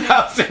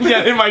 2,000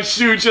 yen in my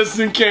shoe just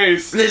in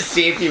case. This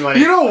safety money.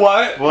 You know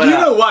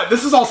what?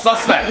 This is all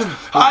suspect.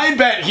 I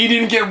bet he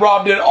didn't get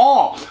robbed at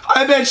all.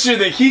 I bet you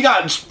that he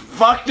got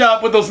fucked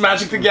up with those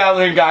Magic the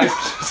Gathering guys,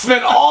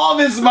 spent all of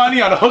his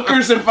money on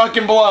hookers and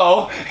fucking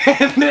blow,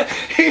 and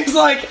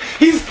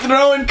he's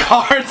throwing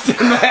cards in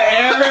the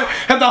air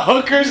at the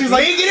hookers. He's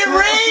like, making it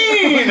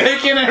rain!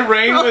 Making it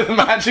rain with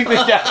Magic the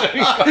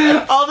Gathering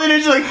cards. All the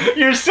dudes are like,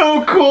 "You're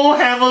so cool,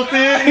 Hamilton."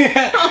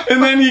 Yeah.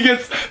 And then he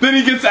gets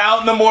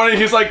out in the morning,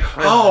 he's like,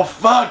 "Oh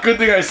fuck, good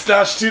thing I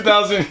stashed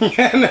 2,000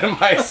 yen in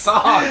my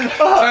sock.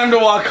 Time to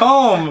walk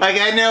home. I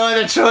got no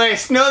other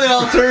choice. No other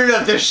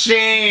alternative. The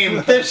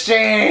shame. The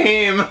shame.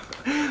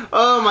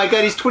 Oh my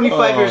god, he's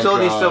 25 years old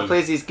and he God. still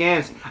plays these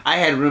games. I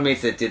had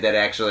roommates that did that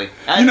actually.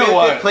 You know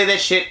what? They play that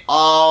shit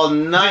all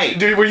night.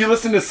 Dude, were you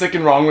listening to Sick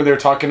and Wrong where they were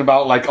talking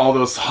about like all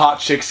those hot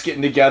chicks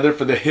getting together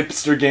for the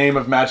hipster game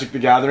of Magic the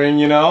Gathering,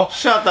 you know?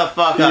 Shut the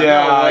fuck up.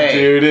 Yeah, No way.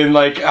 dude, and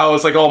like I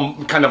was like all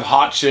kind of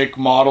hot chick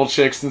model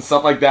chicks and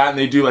stuff like that, and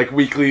they do like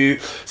weekly.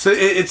 So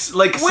it's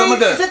like some Wait, of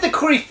the. is that the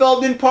Corey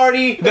Feldman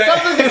party?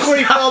 That sounds like the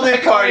Corey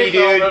Feldman party,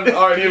 dude.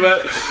 Party,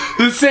 but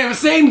the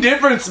same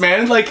difference,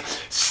 man. Like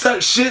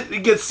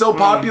shit gets so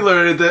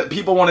popular that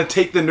people want to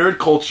take the nerd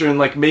culture and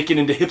like make it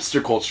into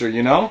hipster culture,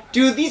 you know?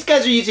 Dude, these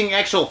guys are using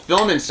actual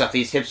film and stuff,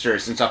 these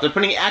hipsters and stuff. They're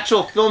putting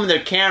actual film in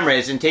their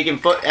cameras and taking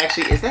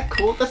Actually, is that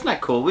cool? That's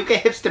not cool. We've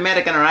got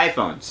Hipstamatic on our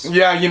iPhones.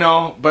 Yeah, you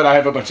know, but I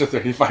have a bunch of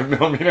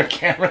 35mm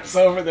cameras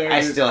over there.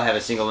 I still have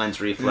a single lens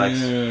reflex.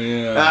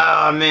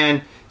 Yeah. Oh,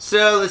 man.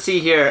 So, let's see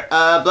here.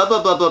 Blah, blah,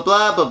 blah, blah,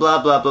 blah, blah,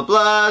 blah, blah, blah,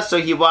 blah.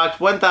 So, he walked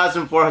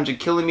 1,400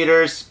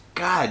 kilometers.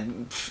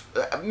 God,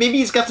 maybe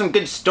he's got some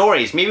good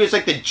stories. Maybe it was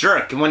like the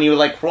Jerk when he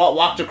like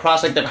walked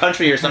across like the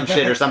country or some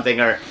shit or something.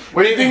 Or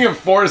what do you think of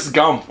Forrest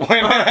Gump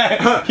when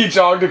he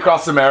jogged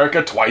across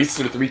America twice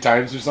or 3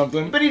 times or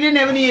something? But he didn't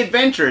have any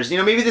adventures. You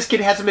know, maybe this kid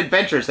had some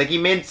adventures. Like he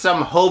made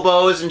some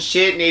hobos and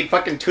shit, and ate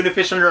fucking tuna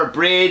fish under a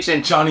bridge.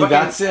 And Johnny, fucking,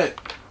 that's it.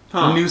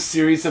 Huh. A new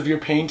series of your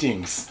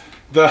paintings.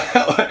 The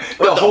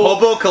whole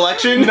hobo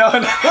collection? No,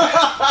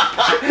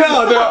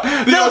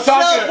 They'll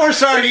sell it for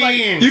sardines.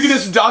 Like, you can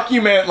just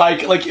document,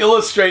 like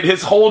illustrate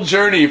his whole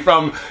journey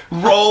from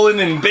rolling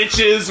in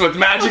bitches with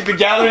Magic the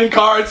Gathering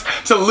cards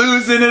to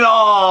losing it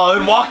all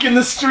and walking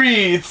the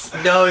streets.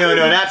 No,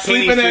 not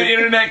Sleeping at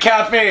internet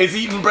cafes,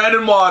 eating bread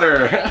and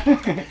water.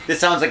 This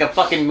sounds like a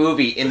fucking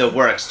movie in the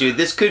works, dude.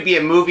 This could be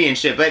a movie and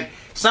shit, but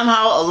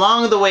somehow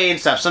along the way and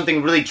stuff,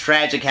 something really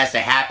tragic has to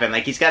happen.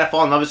 Like he's got to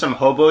fall in love with some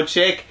hobo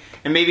chick.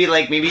 And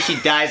maybe she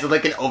dies of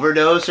like an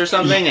overdose or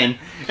something, and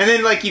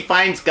then like he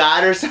finds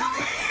God or something,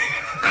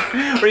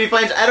 or he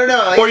finds I don't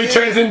know, like, or he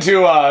turns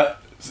into a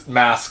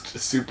masked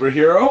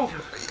superhero.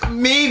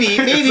 Maybe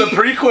It's a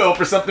prequel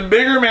for something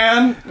bigger,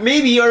 man.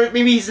 Maybe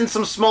he's in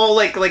some small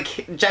like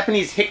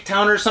Japanese hick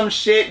town or some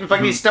shit, and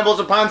fucking he stumbles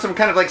upon some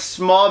kind of like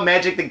small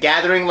Magic the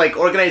Gathering like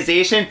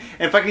organization,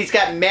 and fucking he's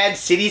got mad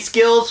city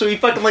skills, so he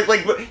fucking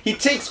like he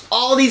takes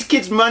all these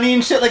kids' money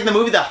and shit, like in the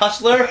movie The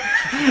Hustler,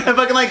 and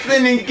fucking like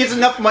then he gets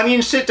enough money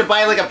and shit to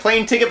buy like a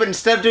plane ticket, but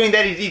instead of doing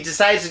that, he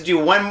decides to do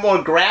one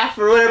more graph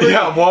or whatever.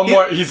 Yeah, one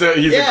more. He's a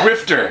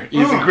grifter.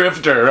 He's a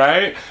grifter,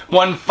 right?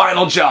 One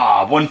final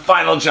job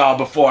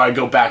before I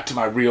go back to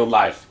my real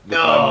life with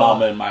my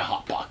mama in my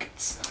hot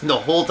pockets. The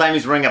whole time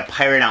he's wearing a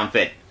pirate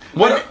outfit.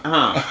 What?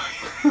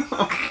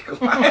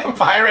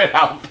 Pirate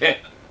outfit.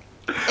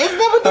 Isn't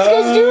that what these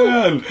guys do?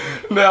 Man.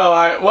 No,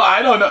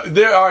 I don't know.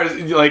 There are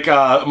like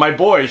my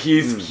boy.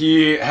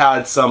 He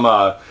had some.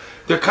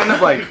 They're kind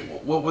of like.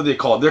 What would they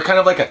call it? They're kind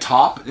of like a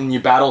top, and you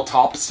battle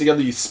tops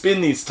together. You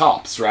spin these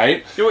tops,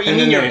 right? You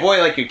mean your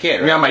boy like your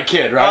kid, right? Yeah, my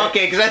kid, right?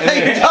 Okay, because I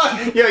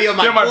thought you were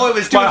talking... my boy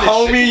was doing my this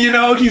homie, shit. you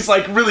know, he's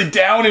like really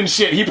down and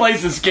shit. He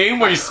plays this game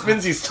where he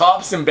spins these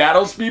tops and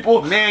battles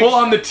people. Man. Well,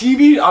 on the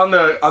TV, on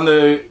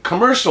the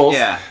commercials,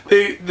 Yeah.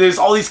 there's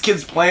all these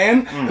kids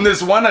playing, and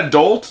there's one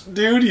adult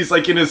dude, he's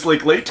like in his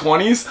like late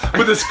 20s,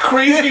 with this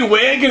crazy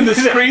wig and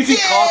this crazy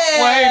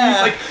cosplay, and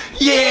he's like,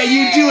 yeah,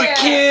 you do it,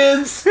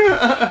 kids!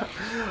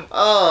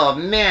 Oh,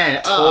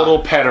 man.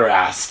 Total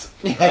pederast.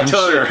 I'm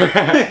sure.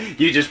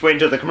 You just wait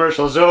until the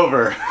commercial's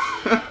over.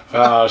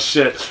 Oh,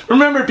 shit.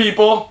 Remember,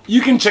 people,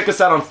 you can check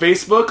us out on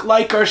Facebook,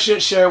 like our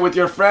shit, share it with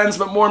your friends,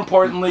 but more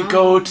importantly,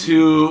 go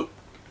to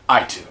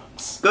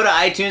iTunes. Go to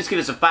iTunes, give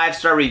us a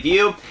 5-star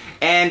review.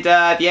 And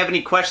if you have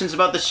any questions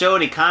about the show,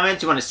 any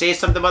comments, you want to say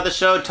something about the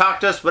show, talk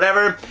to us,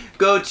 whatever,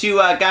 go to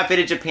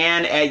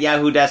gotfitedjapan at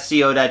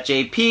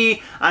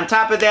yahoo.co.jp. On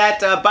top of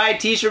that, buy a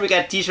t-shirt. We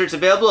got t-shirts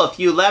available, a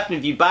few left, and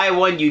if you buy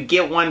one, you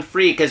get one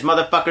free, because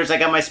motherfuckers, I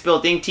got my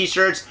Spilled Ink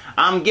t-shirts.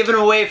 I'm giving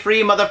them away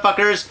free,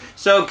 motherfuckers.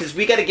 So, because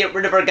we got to get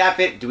rid of our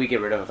Gotfit. Do we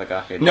get rid of the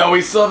Gotfit? No,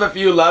 we still have a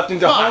few left. And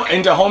to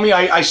homie,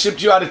 I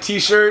shipped you out a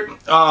t-shirt.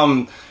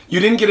 You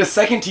didn't get a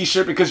second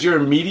t-shirt because you're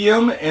a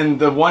medium, and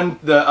the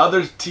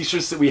other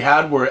t-shirts that we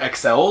had were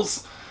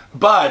XLs.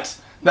 But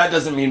that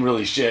doesn't mean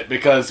really shit,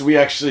 because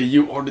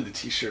you ordered the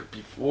t-shirt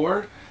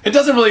before. It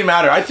doesn't really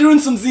matter. I threw in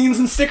some zines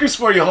and stickers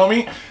for you,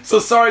 homie. So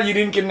sorry you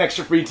didn't get an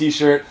extra free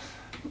t-shirt.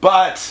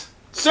 But...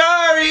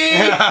 Sorry!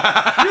 Ladies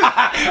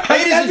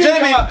and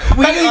gentlemen,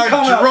 we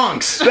are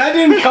drunks. That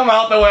didn't come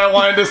out the way I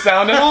wanted to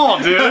sound at all,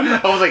 dude. I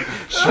was like,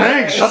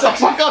 Shank, shut the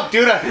fuck up,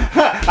 dude.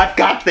 I've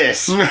got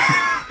this.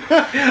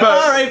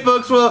 Alright,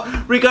 folks, well,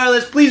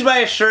 regardless, please buy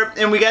a shirt,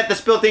 and we got the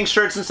Spilled Ink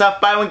shirts and stuff.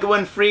 Buy one, get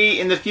one free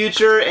in the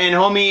future, and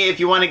homie, if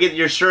you want to get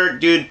your shirt,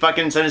 dude,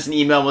 fucking send us an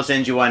email, we'll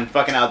send you one.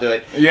 Fucking, I'll do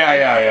it.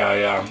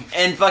 Yeah.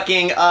 And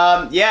fucking,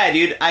 yeah,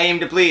 dude, I aim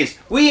to please.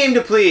 We aim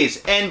to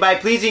please. And by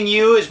pleasing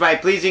you is by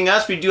pleasing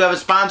us. We do have a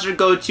sponsor.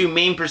 Go to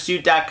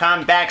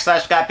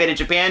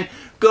mainpursuit.com/GotFitedJapan.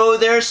 go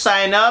there,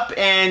 sign up,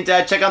 and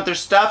check out their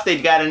stuff.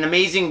 They've got an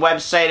amazing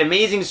website,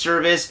 amazing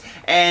service,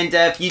 and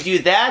if you do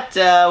that,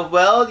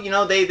 well, you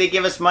know, they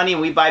give us money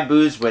and we buy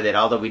booze with it,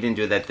 although we didn't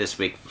do that this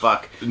week.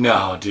 Fuck.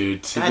 No,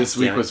 dude. This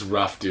week was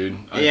rough, dude.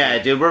 Yeah,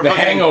 dude. The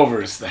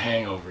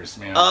hangovers,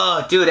 man.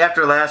 Oh, dude,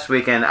 after last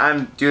weekend,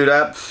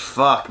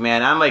 fuck,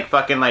 man. I'm like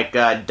fucking like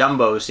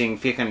Dumbo seeing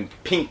fucking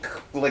pink,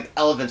 like,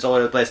 elephants all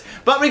over the place.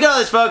 But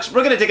regardless, folks,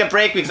 we're gonna take a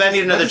break because I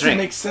need another drink. That doesn't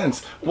make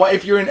sense. Why,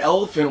 if you're an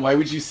elephant, why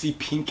would you see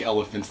pink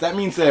elephants? That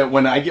means that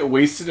when I get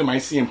wasted, am I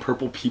seeing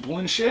purple people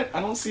and shit? I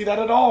don't see that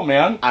at all,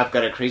 man. I've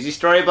got a crazy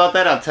story about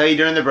that. I'll tell you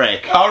during the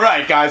break.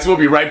 Alright, guys, we'll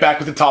be right back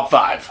with the top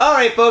 5.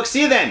 Alright, folks,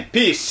 see you then.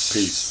 Peace.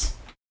 Peace.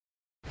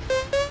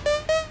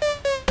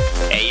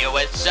 Hey, yo,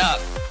 what's up?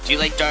 Do you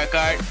like dark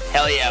art?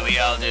 Hell yeah, we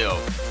all do.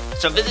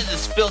 So visit the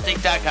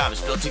SpiltInk.com.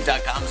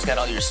 SpiltInk.com's got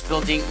all your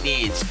Spilt Ink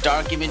needs.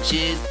 Dark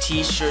images,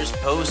 t-shirts,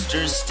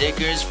 posters,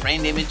 stickers,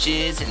 framed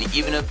images, and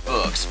even a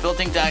book.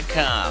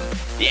 SpiltInk.com.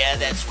 Yeah,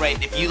 that's right.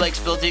 If you like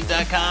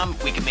SpiltInk.com,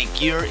 we can make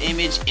your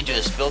image into a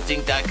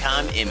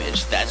SpiltInk.com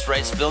image. That's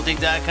right,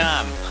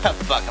 SpiltInk.com.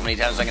 Fuck, how many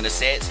times am I going to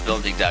say it?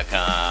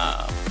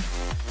 SpiltInk.com.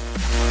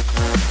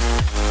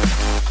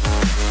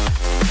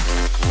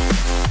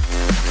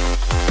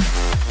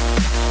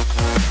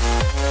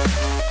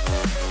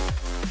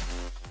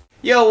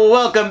 Yo,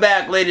 welcome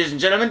back, ladies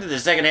and gentlemen, to the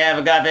second half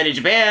of Got Betty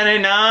Japan,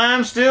 and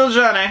I'm still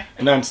Johnny.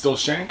 And I'm still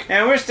Shank.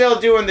 And we're still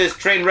doing this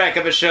train wreck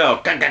of a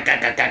show.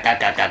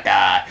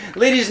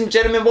 Ladies and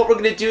gentlemen, what we're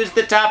going to do is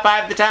the top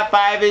 5. The top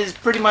 5 is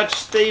pretty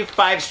much the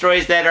 5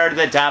 stories that are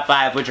the top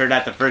 5, which are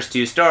not the first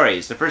 2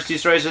 stories. The first 2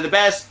 stories are the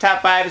best.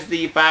 Top 5 is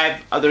the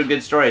 5 other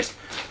good stories.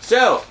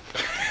 So...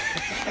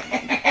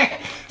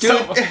 Dude,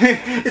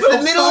 it's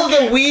the middle of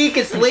the week.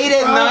 It's late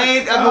at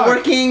night. I'm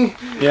working.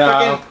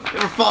 Yeah.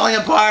 We're falling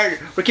apart.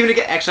 We're keeping it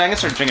together. Actually, I'm going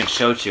to start drinking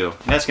shochu.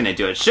 That's going to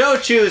do it.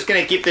 Shochu is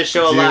going to keep this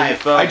show alive,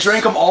 folks. I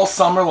drank them all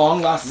summer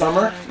long last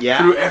summer. Yeah.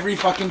 Through every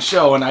fucking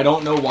show, and I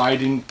don't know why I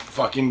didn't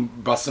fucking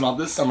bust them out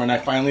this summer. And I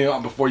finally,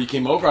 before you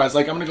came over, I was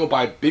like, I'm going to go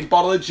buy a big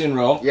bottle of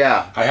Jinro.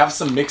 Yeah. I have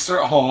some mixer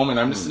at home, and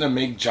I'm just going to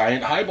make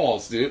giant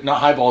highballs, dude. Not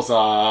highballs,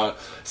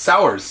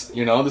 sours,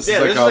 you know? This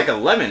is like a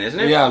lemon, isn't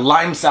it? Yeah,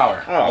 lime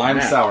sour. Oh, lime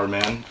man. Sour,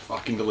 man.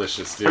 Fucking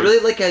delicious, dude. I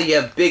really like how you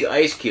have big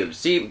ice cubes.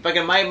 See,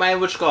 fucking my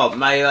what's called?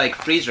 My, like,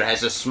 freezer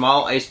has a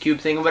small ice cube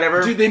thing or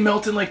whatever. Dude, they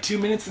melt in like 2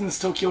 minutes in this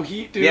Tokyo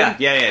heat, dude. Yeah,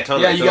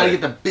 totally. Yeah, you gotta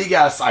get the big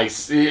ass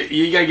ice.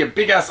 You gotta get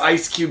big ass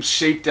ice cubes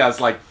shaped as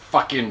like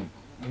fucking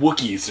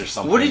Wookiees or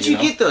something. Where did you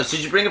know? get those? Did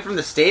you bring them from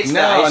the States?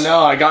 No,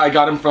 I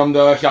got them from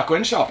the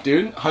Hyakuen shop,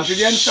 dude. 100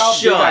 yen shop,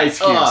 big ice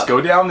cubes. up.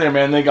 Go down there,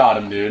 man. They got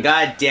them, dude.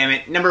 God damn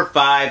it. Number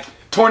 5.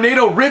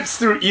 Tornado rips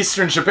through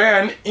eastern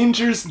Japan,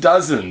 injures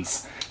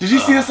dozens. Did you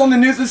see this on the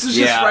news? This is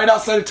just right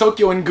outside of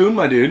Tokyo in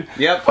Gunma, dude.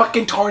 Yep.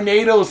 Fucking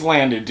tornadoes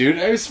landed, dude.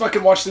 I was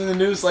fucking watching the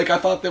news like I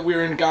thought that we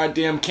were in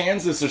goddamn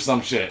Kansas or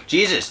some shit.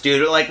 Jesus,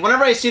 dude. Like,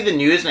 whenever I see the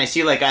news and I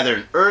see, like, either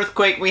an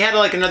earthquake... We had,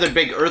 like, another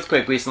big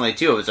earthquake recently,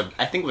 too.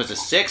 I think it was a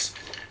 6.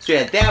 So we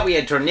had that, we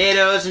had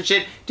tornadoes and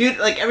shit. Dude,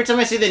 like, every time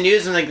I see the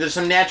news and, like, there's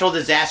some natural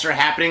disaster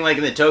happening, like,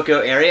 in the Tokyo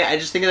area, I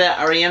just think of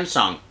that REM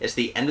song. It's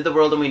the end of the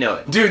world and we know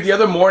it. Dude, the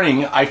other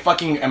morning, I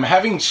fucking am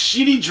having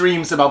shitty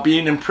dreams about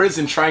being in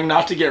prison trying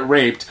not to get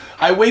raped.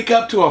 I wake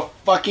up to a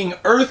fucking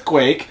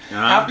earthquake.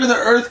 After the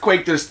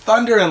earthquake, there's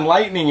thunder and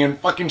lightning and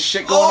fucking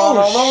shit going on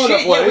all over the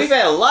place. Yeah, we've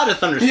had a lot of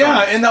thunderstorms.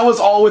 Yeah, and that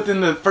was all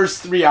within the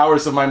first 3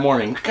 hours of my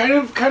morning. Kind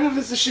of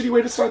is a shitty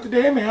way to start the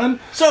day, man.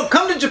 So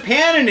come to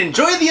Japan and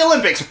enjoy the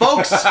Olympics,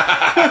 folks. Live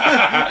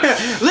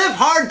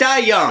hard, die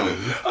young.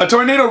 A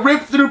tornado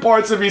ripped through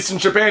parts of eastern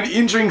Japan,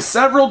 injuring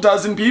several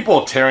dozen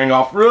people, tearing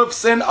off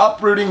roofs and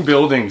uprooting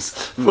buildings.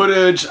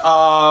 Footage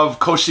of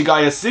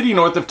Koshigaya City,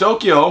 north of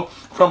Tokyo,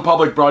 from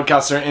public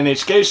broadcaster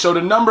NHK showed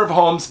a number of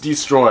homes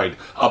destroyed,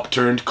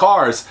 upturned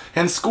cars,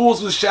 and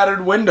schools with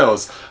shattered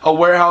windows. A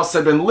warehouse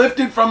had been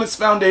lifted from its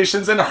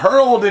foundations and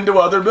hurled into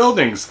other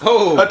buildings.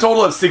 Oh. A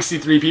total of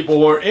 63 people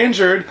were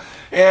injured,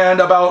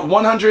 and about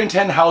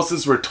 110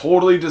 houses were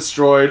totally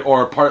destroyed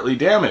or partly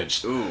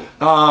damaged.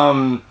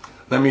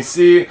 Let me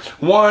see.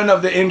 One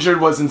of the injured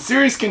was in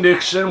serious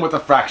condition with a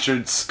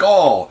fractured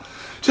skull.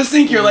 Just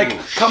think you're like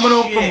coming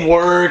home from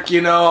work,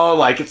 you know,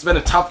 like it's been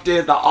a tough day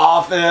at the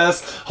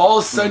office. All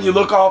of a sudden you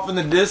look off in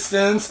the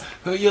distance.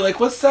 You're like,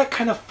 what's that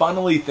kind of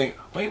funnely thing?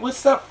 Wait,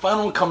 what's that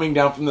funnel coming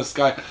down from the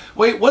sky?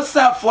 Wait, what's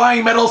that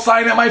flying metal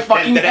sign at my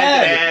fucking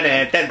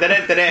head?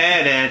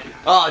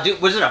 Oh, dude,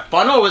 was it a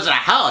funnel or was it a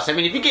house? I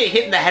mean, if you get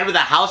hit in the head with a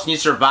house and you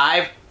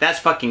survive, that's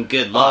fucking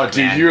good luck, Oh,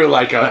 dude, man. you're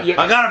like a...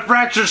 I got a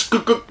fractured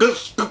skull,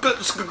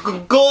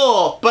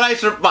 but I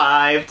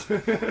survived.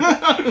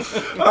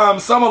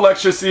 Some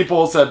electricity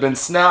poles had been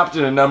snapped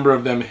and a number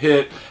of them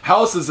hit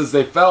houses as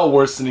they fell,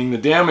 worsening the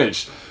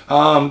damage.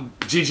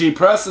 GG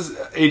Press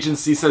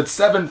agency said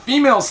 7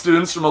 female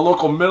students from a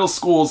local middle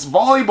school's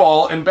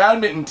volleyball and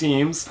badminton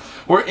teams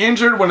were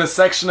injured when a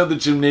section of the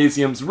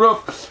gymnasium's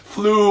roof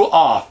flew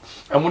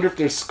off. I wonder if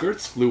their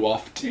skirts flew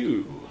off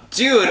too.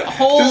 Dude,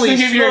 holy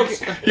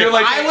smokes. You're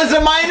like, if I was a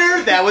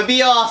minor, that would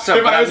be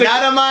awesome, but I'm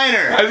not a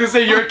minor. I was going to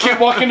say, you're a kid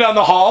walking down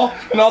the hall,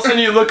 and all of a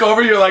sudden you look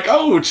over, you're like,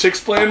 oh,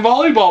 chicks playing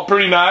volleyball.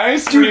 Pretty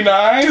nice, pretty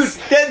nice.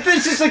 Dude,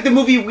 that's just like the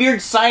movie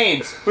Weird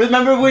Science.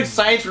 Remember Weird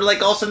Science where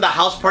like all of a sudden the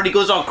house party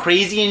goes all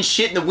crazy and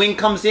shit, and the wind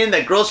comes in,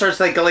 that girl starts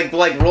like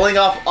rolling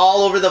off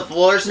all over the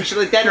floors and shit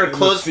like that, and her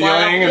clothes the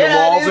fly ceiling off. and the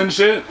walls and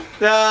shit. Oh,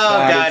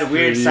 That God, is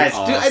Weird pretty Science.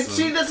 awesome. Dude,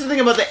 see, that's the thing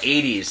about the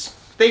 80s.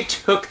 They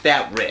took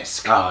that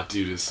risk. Oh,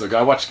 dude, it's so good.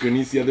 I watched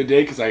Goonies the other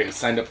day because I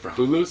signed up for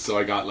Hulu, so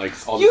I got like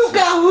all You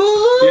got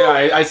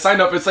Hulu? Yeah, I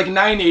signed up. It's like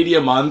 $9.80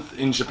 a month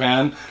in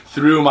Japan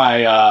through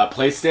my my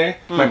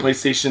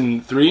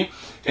PlayStation 3.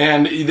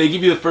 And they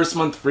give you the first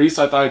month free,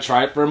 so I thought I'd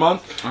try it for a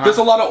month. There's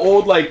a lot of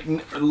old, like,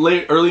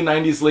 early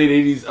 90s, late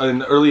 80s,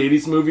 and early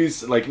 80s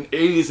movies, like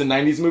 80s and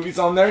 90s movies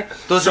on there.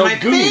 Those are my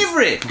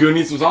favorite.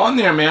 Goonies was on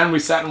there, man. We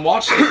sat and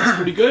watched it. It's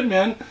pretty good,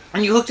 man.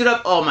 And you hooked it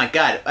up? Oh, my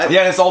God.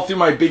 Yeah, it's all through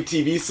my big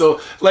TV.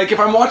 So, like, if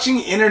I'm watching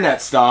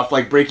internet stuff,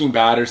 like Breaking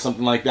Bad or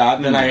something like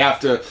that, then I have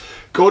to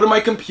go to my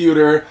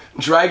computer,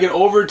 drag it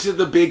over to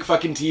the big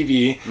fucking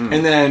TV,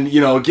 and then,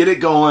 get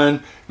it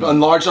going,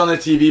 enlarge on the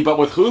TV. But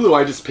with Hulu,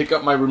 I just pick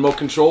up my remote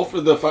control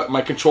for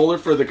my controller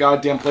for the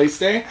goddamn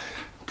PlayStation,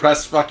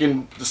 press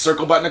fucking the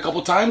circle button a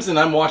couple times, and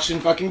I'm watching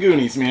fucking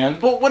Goonies, man.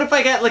 But what if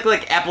I got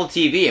like Apple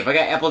TV? If I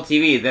got Apple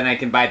TV, then I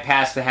can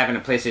bypass the having a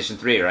PlayStation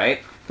 3, right?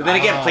 But then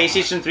again,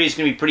 PlayStation 3 is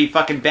going to be pretty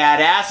fucking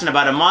badass in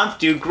about a month,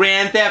 dude.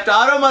 Grand Theft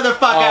Auto,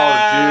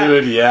 motherfucker! Oh,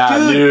 dude,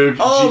 yeah, dude.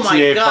 Oh,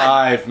 GTA my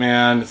God. 5,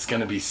 man. It's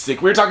going to be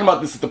sick. We were talking about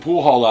this at the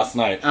pool hall last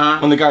night.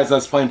 When the guys I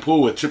was playing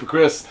pool with, Tripper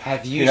Chris.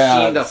 Have you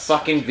seen the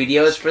fucking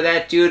videos for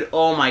that, dude?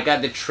 Oh, my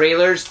God. The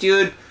trailers,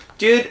 dude.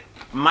 Dude,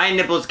 my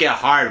nipples get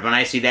hard when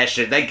I see that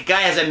shit. Like, the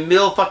guy has a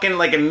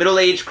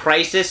middle-age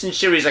crisis and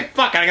shit where he's like,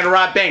 fuck, I'm going to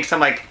rob banks.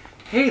 I'm like,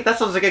 hey, that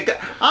sounds like a good...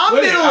 I'm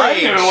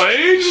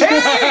middle-aged! Hey!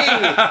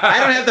 I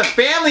don't have the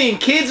family and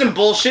kids and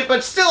bullshit,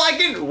 but still I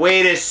can...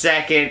 Wait a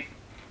second.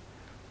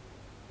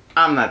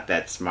 I'm not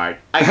that smart.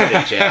 I go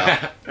to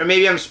jail. Or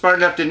maybe I'm smart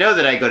enough to know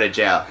that I go to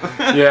jail.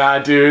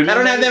 Yeah, dude. I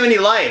don't have that many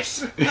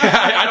lives.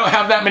 I don't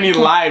have that many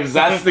lives.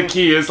 That's the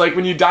key. It's like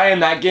when you die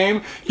in that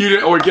game,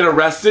 or get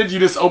arrested, you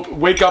just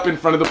wake up in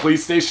front of the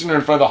police station or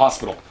in front of the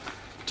hospital.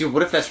 Dude,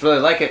 what if that's really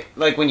like it?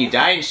 Like when you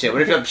die and shit.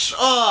 What if you're...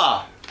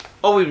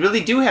 Oh, we really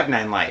do have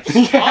 9 lives.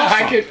 Yeah,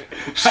 awesome.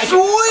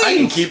 I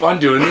can keep on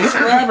doing this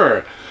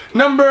forever.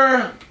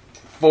 Number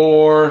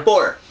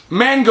 4.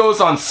 Man goes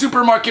on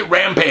supermarket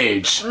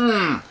rampage.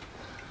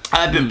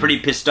 I've been pretty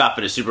pissed off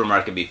at a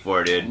supermarket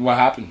before, dude. What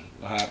happened?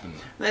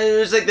 There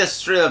was like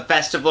this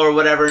festival or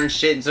whatever and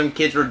shit, and some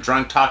kids were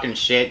drunk talking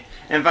shit.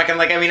 And fucking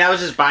I was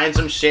just buying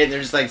some shit, and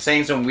they're just like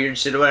saying some weird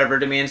shit or whatever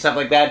to me and stuff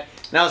like that.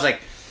 And I was like,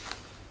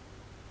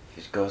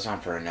 if it goes on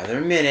for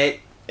another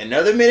minute,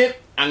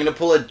 I'm gonna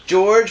pull a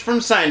George from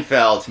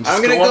Seinfeld.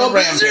 I'm gonna go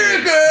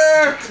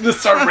berserker!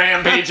 Just start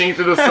rampaging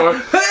through the store.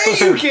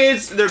 Hey, you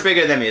kids! They're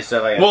bigger than me and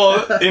stuff like that.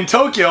 Well, in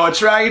Tokyo, a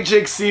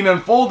tragic scene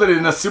unfolded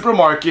in a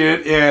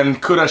supermarket in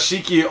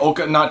Kurashiki,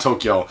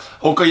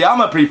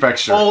 Okayama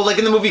Prefecture. Oh, like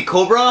in the movie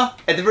Cobra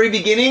at the very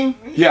beginning?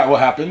 Yeah,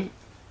 what happened?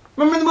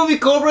 Remember the movie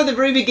Cobra at the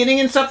very beginning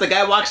and stuff? The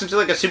guy walks into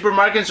like a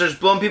supermarket and starts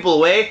blowing people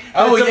away.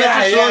 Oh, and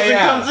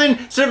yeah. comes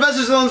in.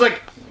 Sylvester Stallone's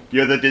like,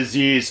 "You're the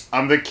disease,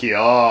 I'm the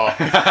cure."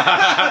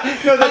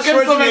 No, that's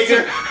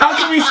Schwarzenegger. How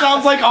come he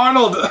sounds like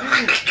Arnold?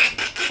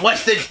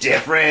 What's the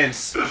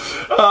difference?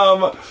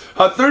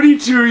 A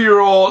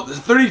 32-year-old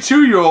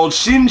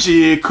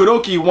Shinji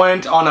Kuroki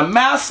went on a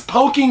mass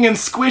poking and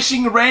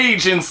squishing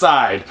rage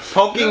inside.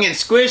 Poking and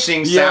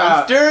squishing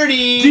sounds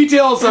dirty.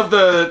 Details of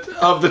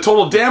the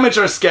total damage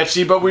are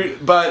sketchy, but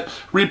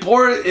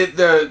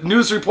the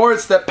news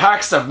reports that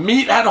packs of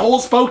meat had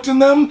holes poked in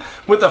them,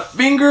 with a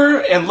finger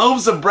and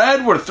loaves of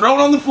bread were thrown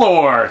on the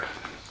floor.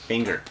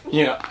 Finger.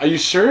 Yeah, are you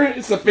sure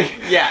it's a finger?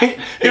 Yeah.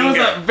 It was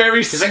a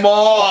very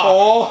small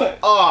hole.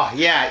 Oh,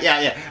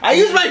 yeah. I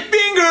used my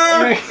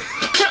finger!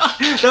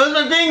 That was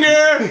my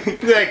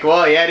finger! Like,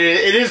 well, yeah,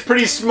 it is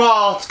pretty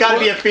small. It's gotta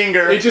be a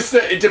finger.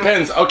 It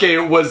depends. Okay,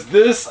 was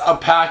this a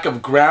pack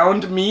of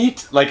ground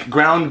meat, like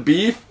ground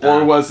beef,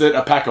 or was it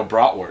a pack of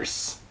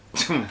bratwurst?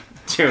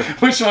 Dude.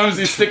 Which one was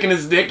he sticking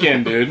his dick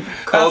in, dude?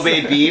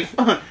 Kobe beef.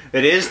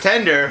 It is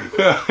tender.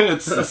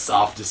 It's the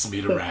softest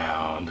meat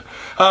around.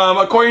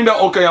 According to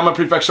Okayama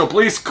Prefectural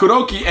Police,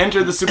 Kuroki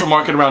entered the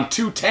supermarket around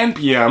 2:10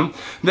 p.m.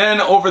 Then,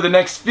 over the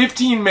next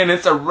 15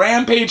 minutes, a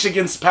rampage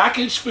against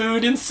packaged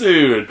food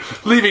ensued,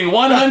 leaving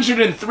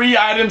 103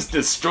 items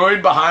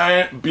destroyed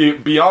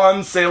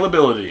beyond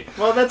saleability.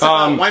 Well, that's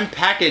about one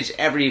package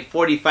every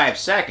 45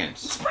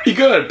 seconds. It's pretty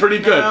good.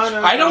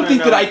 I don't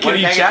think that I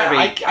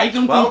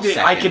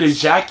could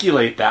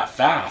ejaculate that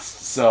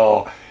fast.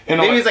 So.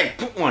 Maybe he's like,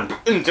 put one.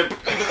 He's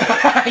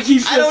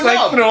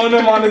just throwing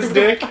them on his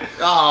dick.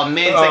 Oh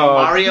man, it's like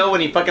Mario when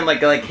he fucking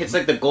like hits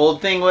like the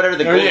gold thing, whatever,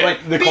 the gold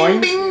the bing,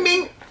 coin? bing,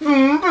 bing,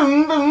 boom,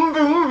 boom, boom,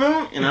 boom,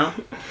 boom, you know?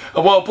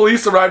 Well,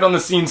 police arrived on the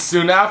scene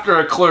soon after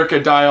a clerk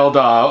had dialed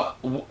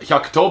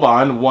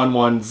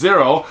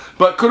 110,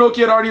 but Kuroki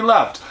had already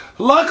left.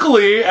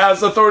 Luckily,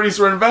 as authorities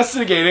were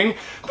investigating,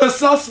 the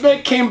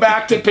suspect came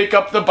back to pick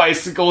up the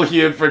bicycle he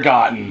had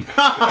forgotten.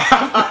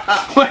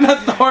 When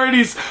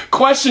authorities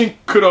questioned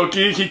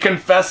Kuroki, he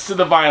confessed to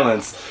the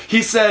violence.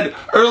 He said,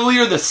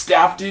 "Earlier the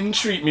staff didn't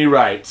treat me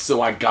right,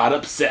 so I got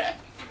upset.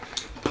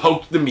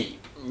 Poked the meat."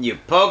 You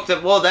poked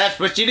it. Well, that's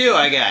what you do,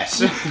 I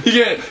guess.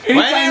 Yeah,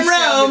 when in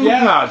Rome.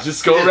 Yeah,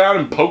 just go around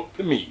and poke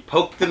the meat.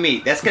 Poke the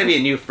meat. That's gonna be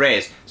a new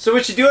phrase. So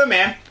what you doing,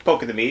 man?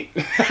 Poking the meat.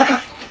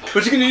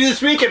 What you gonna do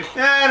this weekend?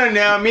 I don't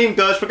know. Me and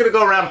Ghost, we're gonna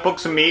go around and poke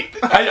some meat.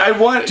 I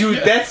want...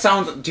 Dude, that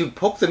sounds... Dude,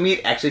 poke the meat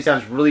actually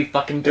sounds really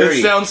fucking dirty.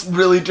 It sounds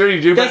really dirty,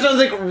 dude. That sounds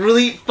like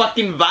really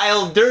fucking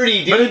vile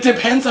dirty, dude. But it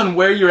depends on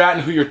where you're at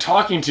and who you're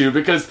talking to,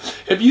 because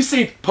if you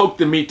say poke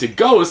the meat to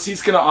Ghost,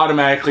 he's gonna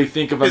automatically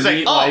think of a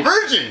meat like,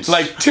 virgins!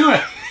 Like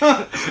tuna.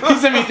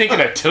 He's gonna be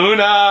thinking of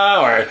tuna,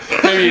 or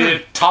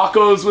maybe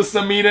tacos with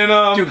some meat in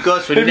them. Dude,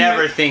 Ghost would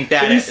never think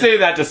that. If you say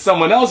that to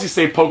someone else, you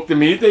say poke the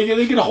meat, they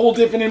get a whole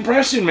different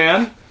impression,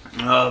 man.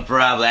 Oh,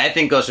 probably. I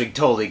think Ghost would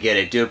totally get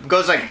it, dude.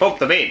 Ghost like, poke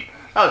the meat.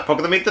 I was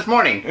poking the meat this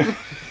morning.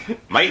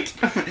 Mate.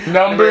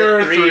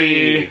 Number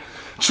 3.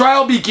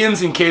 Trial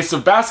begins in case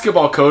of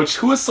basketball coach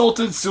who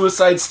assaulted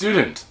suicide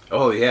student.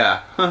 Oh,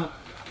 yeah.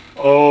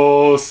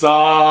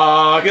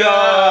 Osaka,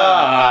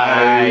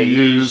 I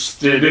used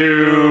to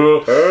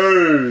do.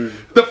 Hey.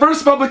 The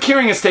first public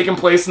hearing has taken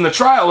place in the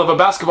trial of a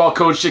basketball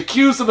coach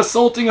accused of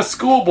assaulting a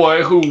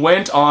schoolboy who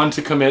went on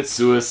to commit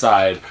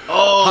suicide.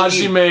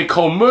 Hajime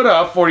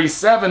Komura,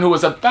 47, who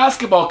was a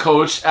basketball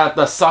coach at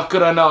the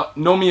Sakura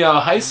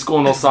Nomiya High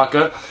School in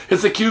Osaka,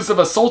 is accused of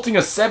assaulting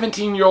a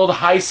 17-year-old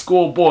high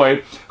school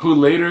boy who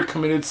later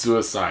committed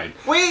suicide.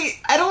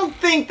 Wait, I don't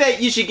think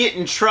that you should get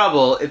in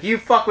trouble if you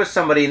fuck with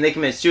somebody and they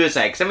commit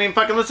suicide. Because, I mean,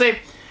 fucking, let's say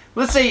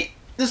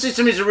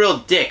somebody's a real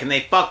dick and they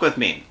fuck with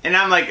me, and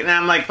I'm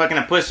like fucking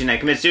a pussy and I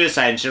commit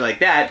suicide and shit like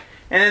that,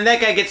 and then that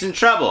guy gets in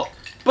trouble.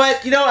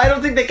 But, you know, I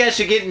don't think that guy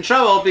should get in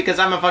trouble because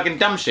I'm a fucking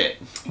dumb shit.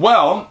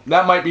 Well,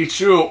 that might be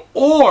true.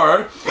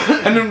 Or,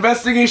 an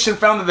investigation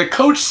found that the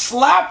coach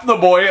slapped the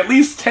boy at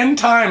least 10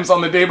 times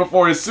on the day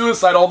before his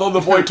suicide, although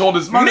the boy told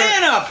his mother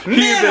Man up!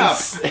 he had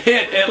been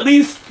hit at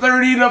least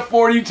 30 to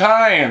 40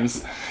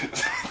 times.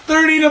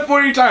 30 to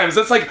 40 times.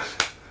 That's like,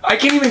 I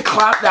can't even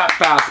clap that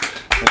fast.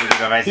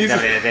 Yeah, he's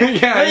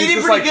you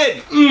did pretty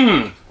good.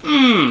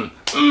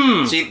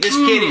 See, this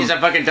kid is a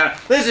fucking dumb.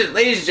 Listen,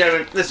 ladies and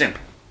gentlemen, listen.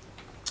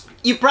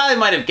 You probably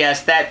might have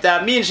guessed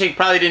that me and Shake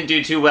probably didn't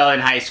do too well in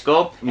high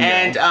school,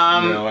 and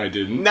no, I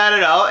didn't. Not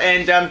at all.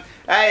 And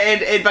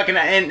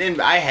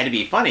I had to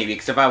be funny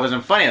because if I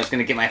wasn't funny, I was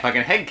gonna get my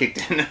fucking head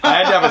kicked in. I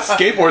had to have a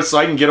skateboard so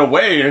I can get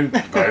away, and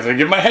I was gonna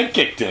get my head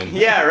kicked in.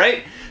 Yeah,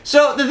 right.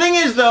 So the thing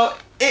is, though,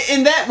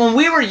 in that when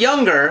we were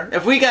younger,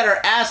 if we got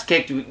our ass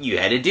kicked, you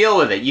had to deal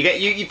with it.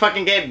 You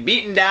fucking get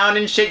beaten down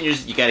and shit.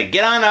 And you gotta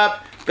get on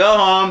up, go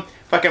home,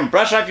 fucking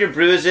brush off your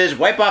bruises,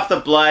 wipe off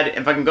the blood,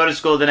 and fucking go to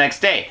school the next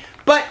day.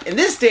 But in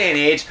this day and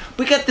age,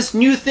 we got this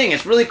new thing.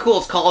 It's really cool.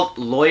 It's called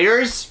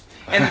lawyers.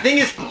 And the thing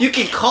is, you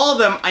can call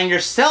them on your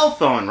cell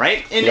phone,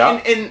 right?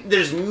 And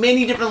there's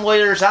many different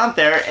lawyers out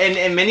there,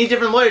 and many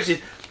different lawyers. You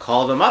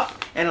call them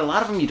up, and a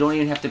lot of them you don't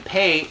even have to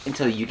pay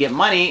until you get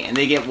money, and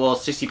they get,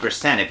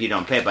 60% if you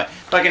don't pay. But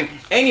fucking,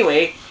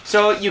 anyway,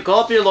 so you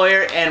call up your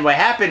lawyer, and what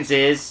happens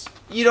is,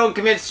 you don't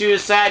commit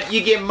suicide,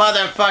 you get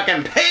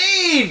motherfucking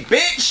paid,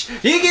 bitch!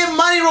 You get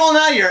money rolling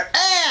out of your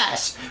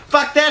ass!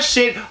 Fuck that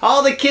shit.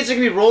 All the kids are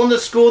gonna be rolling to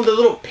school in the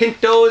little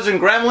Pintos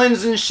and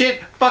Gremlins and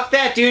shit. Fuck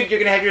that, dude. You're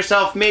gonna have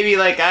yourself maybe a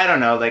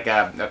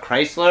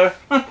Chrysler?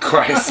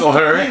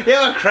 Chrysler?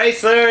 Yeah, a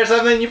Chrysler or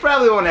something. You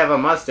probably won't have a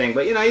Mustang,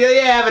 but you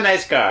have a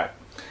nice car.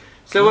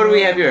 So what do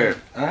we have here?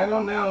 I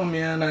don't know,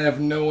 man. I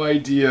have no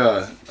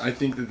idea. I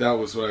think that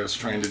was what I was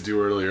trying to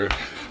do earlier.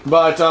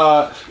 But,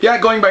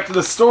 going back to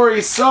the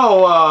story.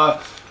 So,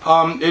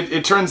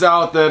 it turns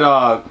out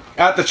that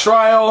at the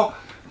trial,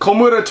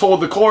 Komura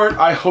told the court,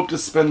 "I hope to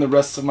spend the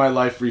rest of my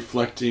life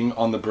reflecting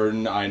on the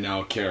burden I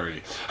now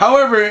carry."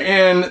 However,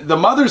 in the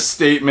mother's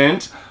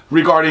statement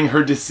regarding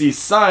her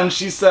deceased son,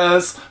 she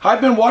says,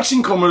 "I've been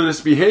watching Komura's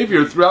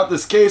behavior throughout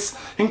this case,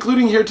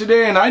 including here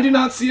today, and I do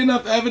not see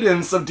enough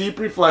evidence of deep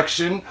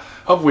reflection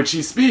of which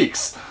he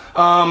speaks."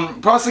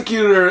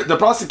 The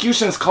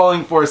prosecution is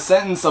calling for a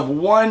sentence of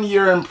 1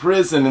 year in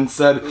prison and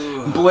said,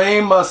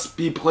 "Blame must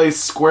be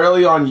placed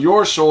squarely on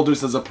your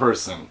shoulders as a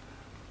person."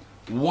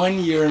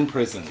 1 year in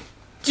prison.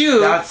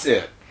 Dude. That's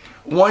it.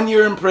 1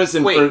 year in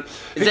prison. Wait,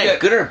 is that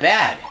good or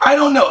bad? I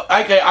don't know.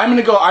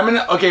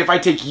 Okay, if I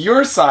take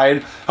your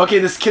side, okay,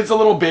 this kid's a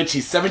little bitch.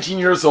 He's 17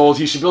 years old.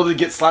 He should be able to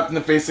get slapped in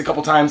the face a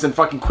couple times and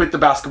fucking quit the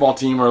basketball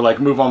team or,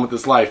 move on with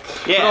his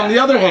life. Yeah. But on the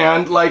other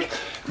hand,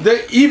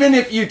 even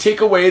if you take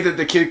away that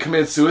the kid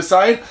committed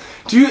suicide,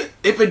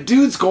 if a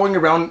dude's going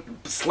around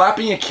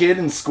slapping a kid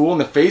in school in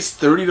the face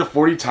 30 to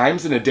 40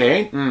 times in a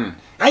day,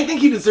 I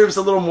think he deserves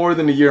a little more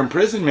than a year in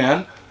prison,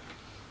 man.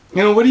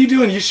 You know, what are you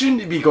doing? You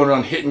shouldn't be going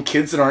around hitting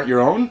kids that aren't your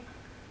own.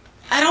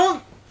 I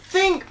don't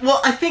think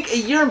Well, I think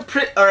you're in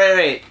prison. Alright,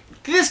 right.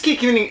 This kid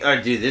committing...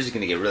 Oh, dude, this is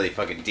gonna get really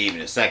fucking deep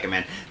in a second,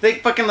 man.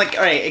 Like, fucking, like,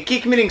 alright, a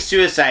kid committing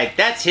suicide,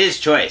 that's his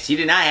choice. He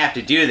did not have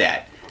to do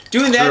that.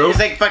 Doing that is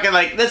like fucking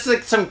like, that's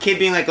like some kid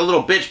being like a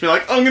little bitch, being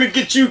like, I'm gonna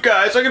get you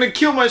guys, I'm gonna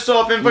kill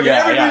myself, and fucking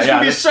everybody's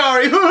gonna be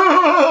sorry.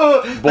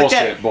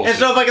 Bullshit. And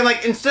so fucking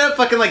like, instead of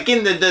fucking like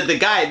getting the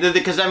guy,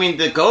 because I mean,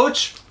 the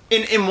coach,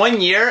 in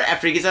 1 year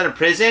after he gets out of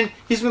prison,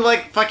 he's been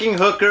like fucking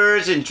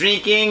hookers and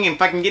drinking and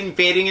fucking getting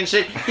fading and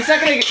shit. He's not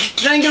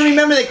gonna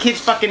remember that kid's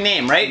fucking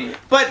name, right?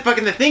 But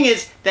fucking the thing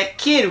is, that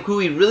kid who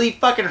he really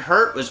fucking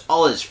hurt was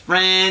all his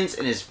friends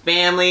and his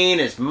family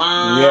and his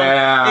mom.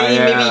 Yeah,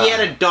 and maybe he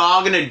had a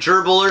dog and a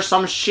gerbil or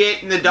some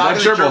shit, and the dog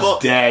that and the gerbil.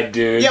 gerbil's dead,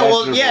 dude. Yeah,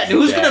 well, yeah.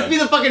 Who's dead. gonna feed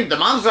the fucking? The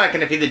mom's not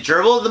gonna feed the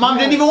gerbil. The mom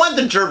didn't even want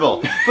the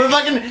gerbil. But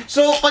fucking,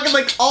 so fucking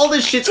like all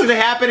this shit's gonna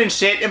happen and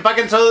shit, and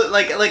fucking so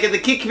like the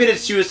kid committed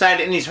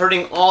suicide and he's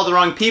hurting all the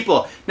wrong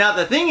people. Now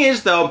the thing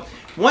is though,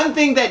 one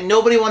thing that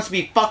nobody wants to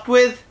be fucked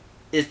with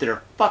is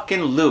their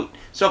fucking loot.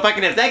 So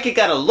if that kid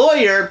got a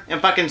lawyer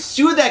and fucking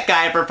sued that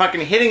guy for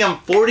fucking hitting him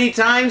 40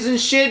 times and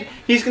shit,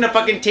 he's gonna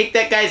fucking take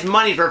that guy's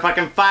money for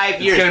fucking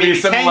 5 years,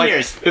 maybe 10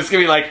 years. It's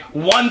gonna be like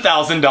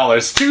 $1,000,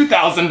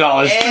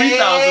 $2,000,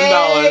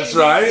 $3,000,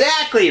 right?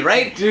 Exactly,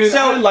 right? Dude,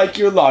 I like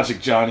your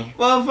logic, Johnny.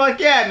 Well, fuck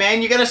yeah,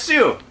 man, you gotta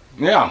sue.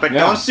 Yeah, But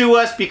don't sue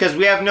us because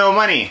we have no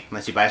money,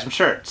 unless you buy some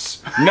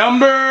shirts.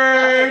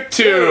 Number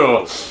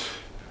 2.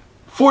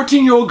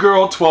 14-year-old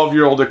girl,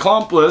 12-year-old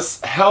accomplice,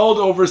 held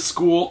over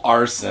school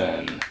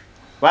arson.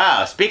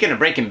 Wow, speaking of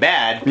Breaking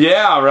Bad.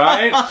 Yeah,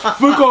 right?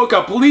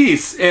 Fukuoka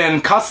police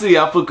in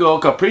Kasuya,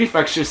 Fukuoka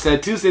Prefecture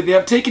said Tuesday they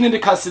have taken into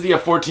custody a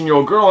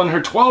 14-year-old girl and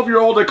her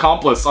 12-year-old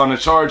accomplice on a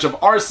charge of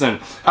arson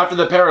after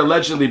the pair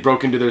allegedly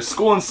broke into their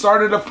school and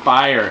started a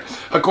fire.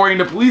 According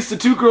to police, the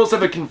two girls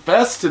have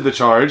confessed to the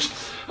charge.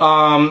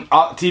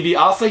 TV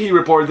Asahi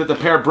reported that the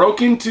pair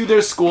broke into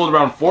their school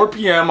around 4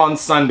 p.m. on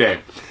Sunday.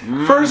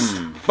 First,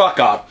 fuck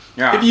up.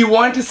 Yeah. If you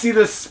want to see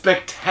the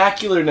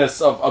spectacularness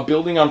of a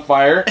building on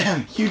fire,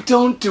 you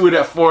don't do it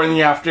at 4 in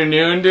the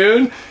afternoon,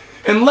 dude.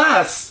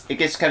 Unless... It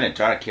gets kind of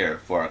dark here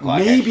at 4 o'clock,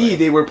 maybe actually.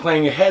 they were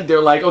playing ahead.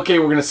 They're like, okay,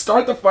 we're going to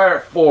start the fire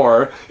at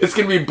 4. It's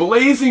going to be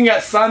blazing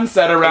at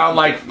sunset around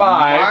like 5.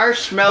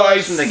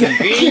 Marshmallows from the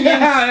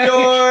convenience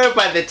store.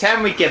 By the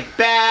time we get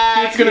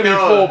back, it's going to be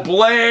full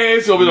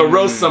blaze. We'll be able to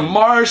roast some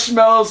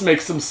marshmallows, make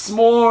some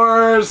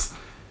s'mores.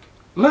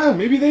 Nah,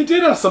 maybe they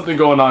did have something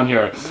going on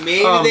here.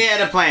 Maybe they had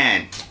a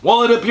plan.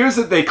 Well, it appears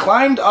that they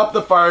climbed up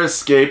the fire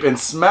escape and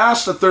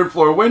smashed the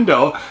third-floor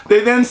window.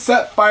 They then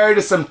set fire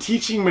to some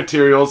teaching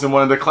materials in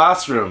one of the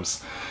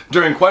classrooms.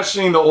 During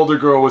questioning, the older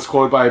girl was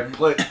quoted by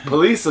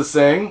police as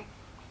saying,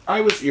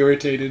 "I was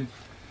irritated."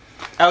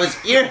 I was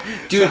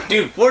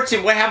dude,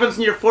 14. What happens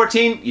when you're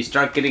 14? You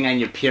start getting on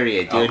your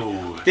period, dude.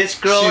 Oh, this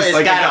girl has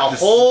like, got a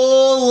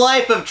whole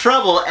life of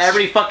trouble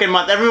every fucking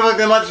month. Every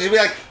fucking month she'll be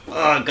like,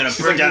 oh, I'm gonna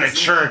burn down a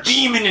church.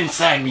 Demon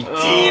inside me,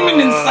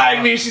 demon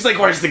inside me. She's like,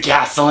 where's the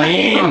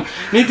gasoline?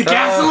 Need the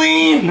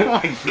gasoline.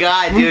 Oh my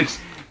god, dude.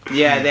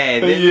 Yeah,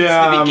 this is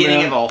the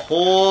beginning of a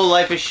whole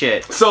life of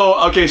shit. So,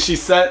 okay, she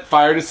set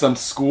fire to some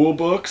school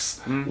books.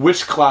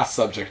 Which class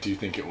subject do you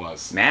think it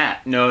was?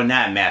 Math? No,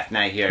 not math.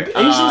 Not here.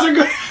 Asians are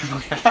good.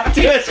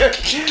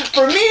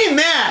 For me,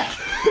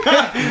 math.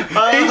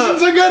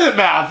 Asians are good at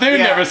math. They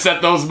never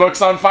set those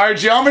books on fire.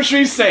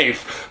 Geometry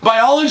safe.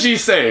 Biology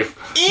safe.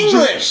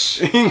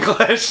 English.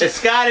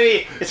 It's gotta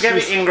be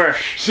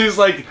English. She's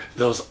like,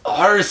 those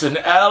R's and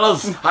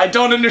L's, I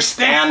don't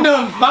understand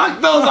them.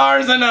 Fuck those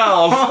R's and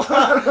L's.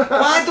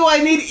 Why do I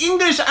need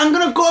English? I'm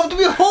gonna go up to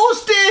be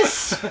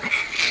hostess.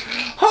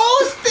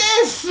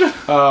 Hostess.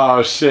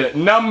 Oh shit.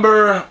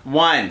 Number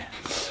 1.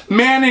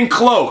 Man in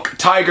cloak,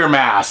 tiger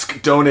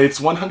mask, donates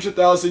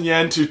 100,000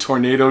 yen to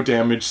tornado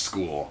damaged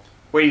school.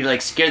 Where you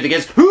like scared the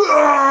kids?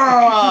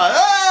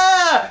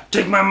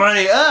 Take my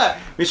money!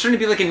 He's trying to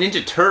be like a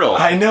Ninja Turtle.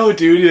 I know,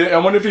 dude. I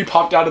wonder if he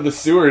popped out of the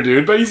sewer,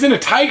 dude. But he's in a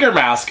tiger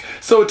mask,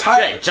 so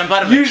jump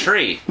out of a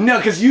tree. No,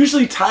 because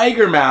usually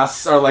tiger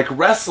masks are like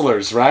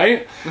wrestlers,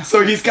 right?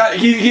 So he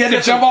had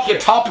to jump off the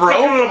top rope.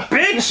 You little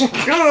bitch! You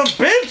little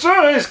bitch!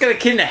 Oh, he's got a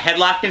kid in a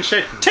headlock and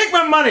shit. Take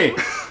my money!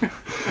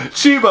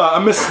 Chiba, a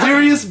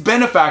mysterious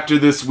benefactor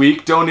this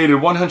week, donated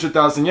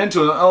 100,000 yen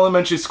to an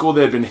elementary school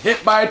that had been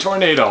hit by a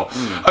tornado.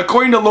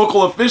 According to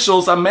local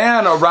officials, a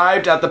man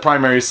arrived at the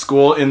primary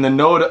school in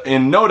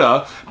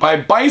Noda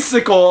by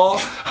bicycle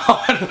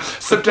on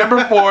September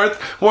 4th,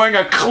 wearing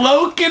a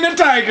cloak and a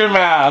tiger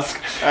mask.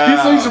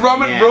 He's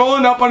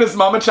rolling up on his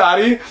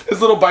mamachari,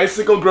 his little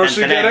bicycle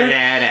grocery getter,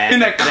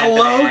 in a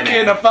cloak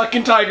and a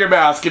fucking tiger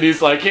mask. And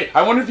he's like, hey,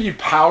 I wonder if he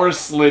power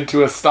slid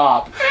to a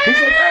stop.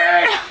 He's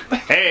like,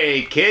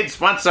 hey, kids,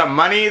 want some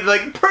money?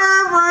 Like,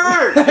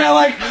 pervert! They're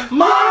like,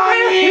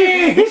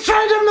 money! He's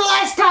trying to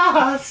molest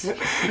us!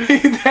 He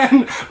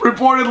then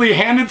reportedly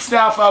handed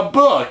staff a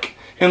book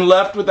and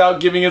left without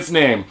giving its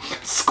name.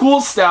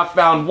 School staff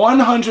found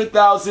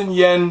 100,000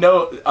 yen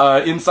note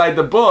inside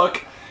the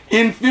book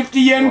in 50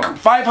 yen,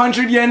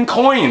 500 yen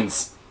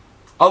coins.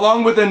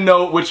 along with a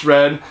note which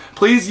read,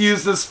 "Please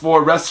use this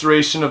for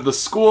restoration of the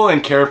school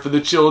and care for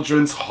the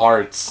children's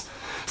hearts."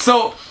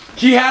 So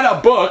he had a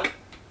book,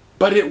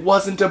 but it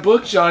wasn't a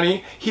book,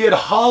 Johnny. He had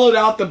hollowed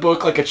out the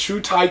book like a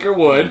true tiger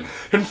would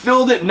and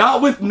filled it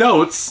not with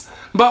notes,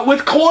 but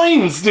with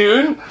coins,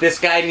 dude. This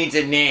guy needs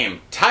a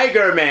name.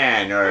 Tiger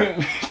Man or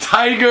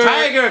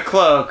Tiger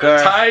Cloak or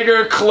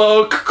Tiger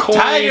Cloak Coin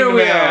Tiger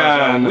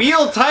Man.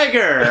 Wheel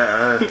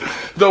Tiger.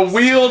 The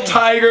Wheel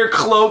Tiger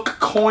Cloak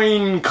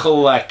Coin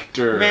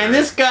Collector. Man,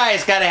 this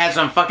guy's gotta have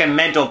some fucking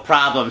mental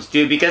problems,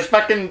 dude. Because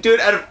fucking, dude,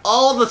 out of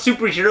all the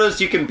superheroes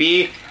you can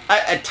be,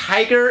 a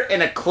tiger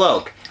in a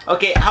cloak.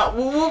 Okay,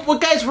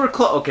 what guys were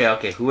cloak?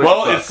 Okay, who are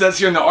Well, cloak? it says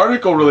here in the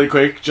article really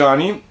quick,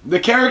 Johnny, the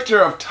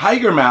character of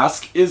Tiger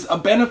Mask is a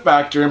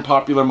benefactor in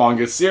popular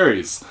manga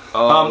series.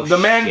 The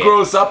man shit.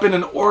 grows up in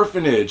an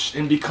orphanage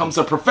and becomes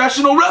a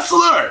professional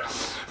wrestler.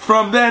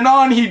 From then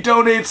on, he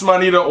donates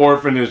money to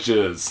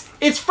orphanages.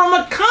 It's from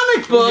a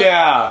comic book.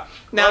 Yeah.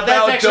 Now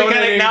that's actually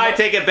kind of. Now I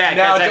take it back.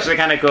 Now That's actually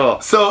kind of cool.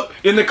 So,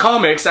 in the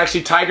comics,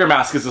 actually, Tiger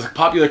Mask is a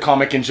popular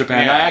comic in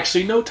Japan. Yeah. I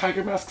actually know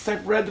Tiger Mask because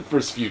I've read the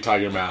first few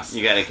Tiger Masks.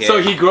 You got a kid.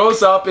 So he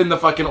grows up in the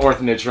fucking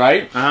orphanage,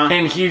 right? Uh-huh.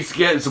 And he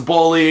gets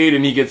bullied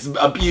and he gets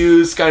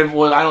abused, kind of.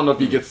 Well, I don't know if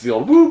he gets the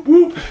old whoop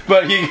whoop,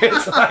 but he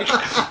gets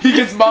he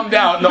gets bummed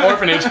out in the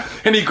orphanage,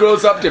 and he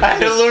grows up to I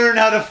had to learn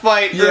how to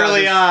fight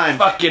early this on.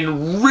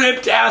 fucking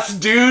ripped ass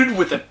dude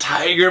with a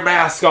tiger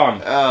mask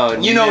on. Oh,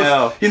 you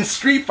know, in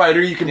Street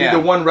Fighter, you can be Yeah. the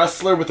one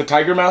wrestler with the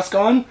tiger mask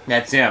on.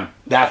 That's him.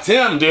 That's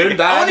him, dude. I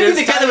That want to is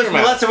be the guy that was Tiger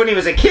Mask. molested when he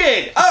was a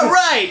kid. All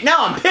right,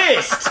 now I'm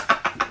pissed.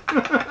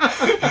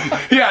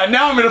 Yeah,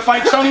 now I'm gonna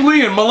fight Chung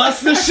Li and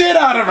molest the shit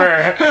out of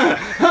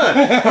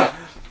her.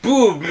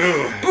 Boob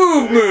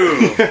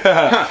move.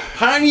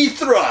 High knee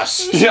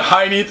thrust. Yeah,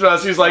 high knee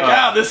thrust. He's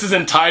like, this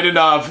isn't tight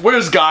enough.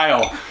 Where's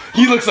Guile?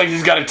 He looks like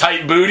he's got a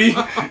tight booty. He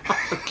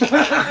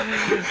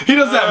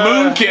does that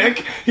moon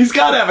kick. He's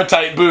got to have a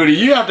tight booty.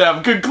 You have to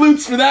have good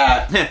glutes for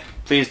that.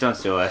 Please don't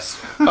sue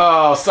us.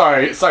 Oh,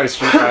 sorry, Street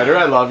Fighter.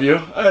 I love you,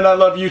 and I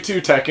love you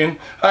too, Tekken.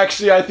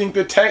 Actually, I think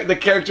the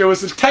character was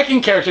the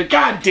Tekken character.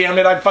 God damn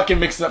it, I'm fucking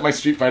mixing up my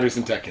Street Fighters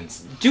and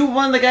Tekkens. Dude,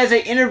 one of the guys I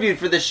interviewed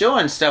for the show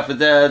and stuff with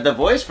the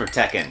voice for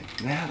Tekken.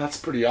 Yeah, that's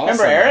pretty awesome.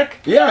 Remember Eric?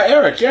 Yeah,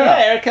 Eric. Yeah,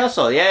 Eric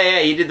Kessel. Yeah,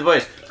 he did the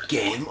voice.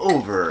 Game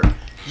over.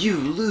 You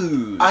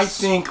lose. I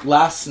think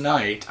last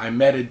night I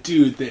met a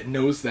dude that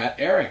knows that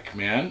Eric,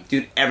 man.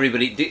 Dude,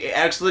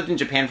 Eric's lived in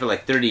Japan for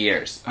like 30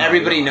 years. Oh,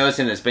 Everybody really? knows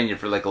him that's been here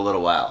for like a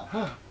little while.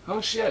 Huh.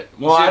 Oh shit.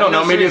 Well, So I don't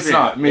know. no, Maybe it's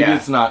seriously. not. Maybe Yeah.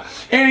 it's not.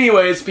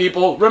 Anyways,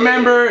 people,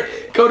 remember,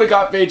 go to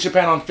Got Fade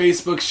Japan on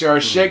Facebook, share our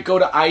shit, go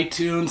to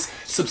iTunes,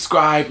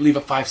 subscribe, leave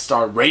a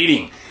 5-star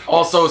rating.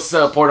 Also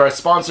support our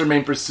sponsor,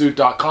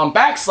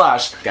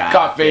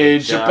 mainpursuit.com/Got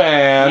Fade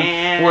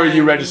Japan, where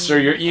you register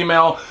your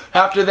email.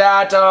 After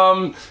that,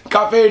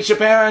 Got Fade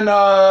Japan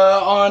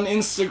on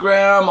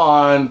Instagram,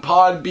 on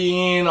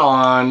Podbean,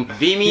 on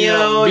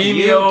Vimeo,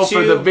 Vimeo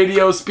for the YouTube.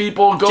 videos.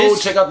 People, go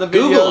Just check out the videos.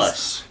 Google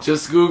us.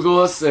 Just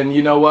Google us, and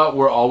you know what?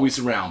 We're always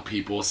around,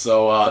 people.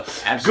 So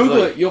Absolutely.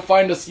 Google it. You'll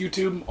find us,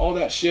 YouTube, all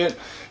that shit.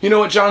 You know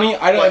what, Johnny?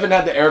 I haven't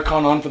had the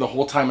aircon on for the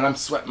whole time, and I'm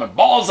sweating my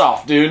balls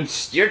off, dude.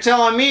 You're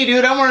telling me,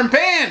 dude, I'm wearing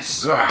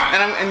pants.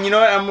 And you know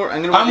what? I'm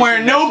gonna I'm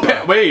wearing no pants.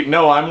 pants. Wait,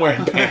 no, I'm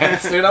wearing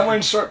pants, dude. I'm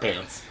wearing short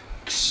pants.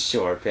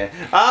 Short pants.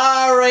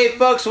 All right,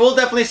 folks. We'll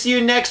definitely see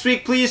you next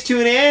week. Please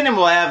tune in, and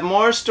we'll have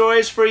more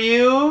stories for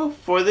you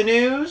for the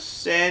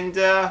news. And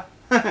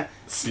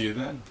See you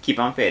then. keep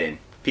on fading.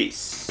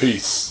 Peace.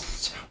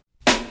 Peace.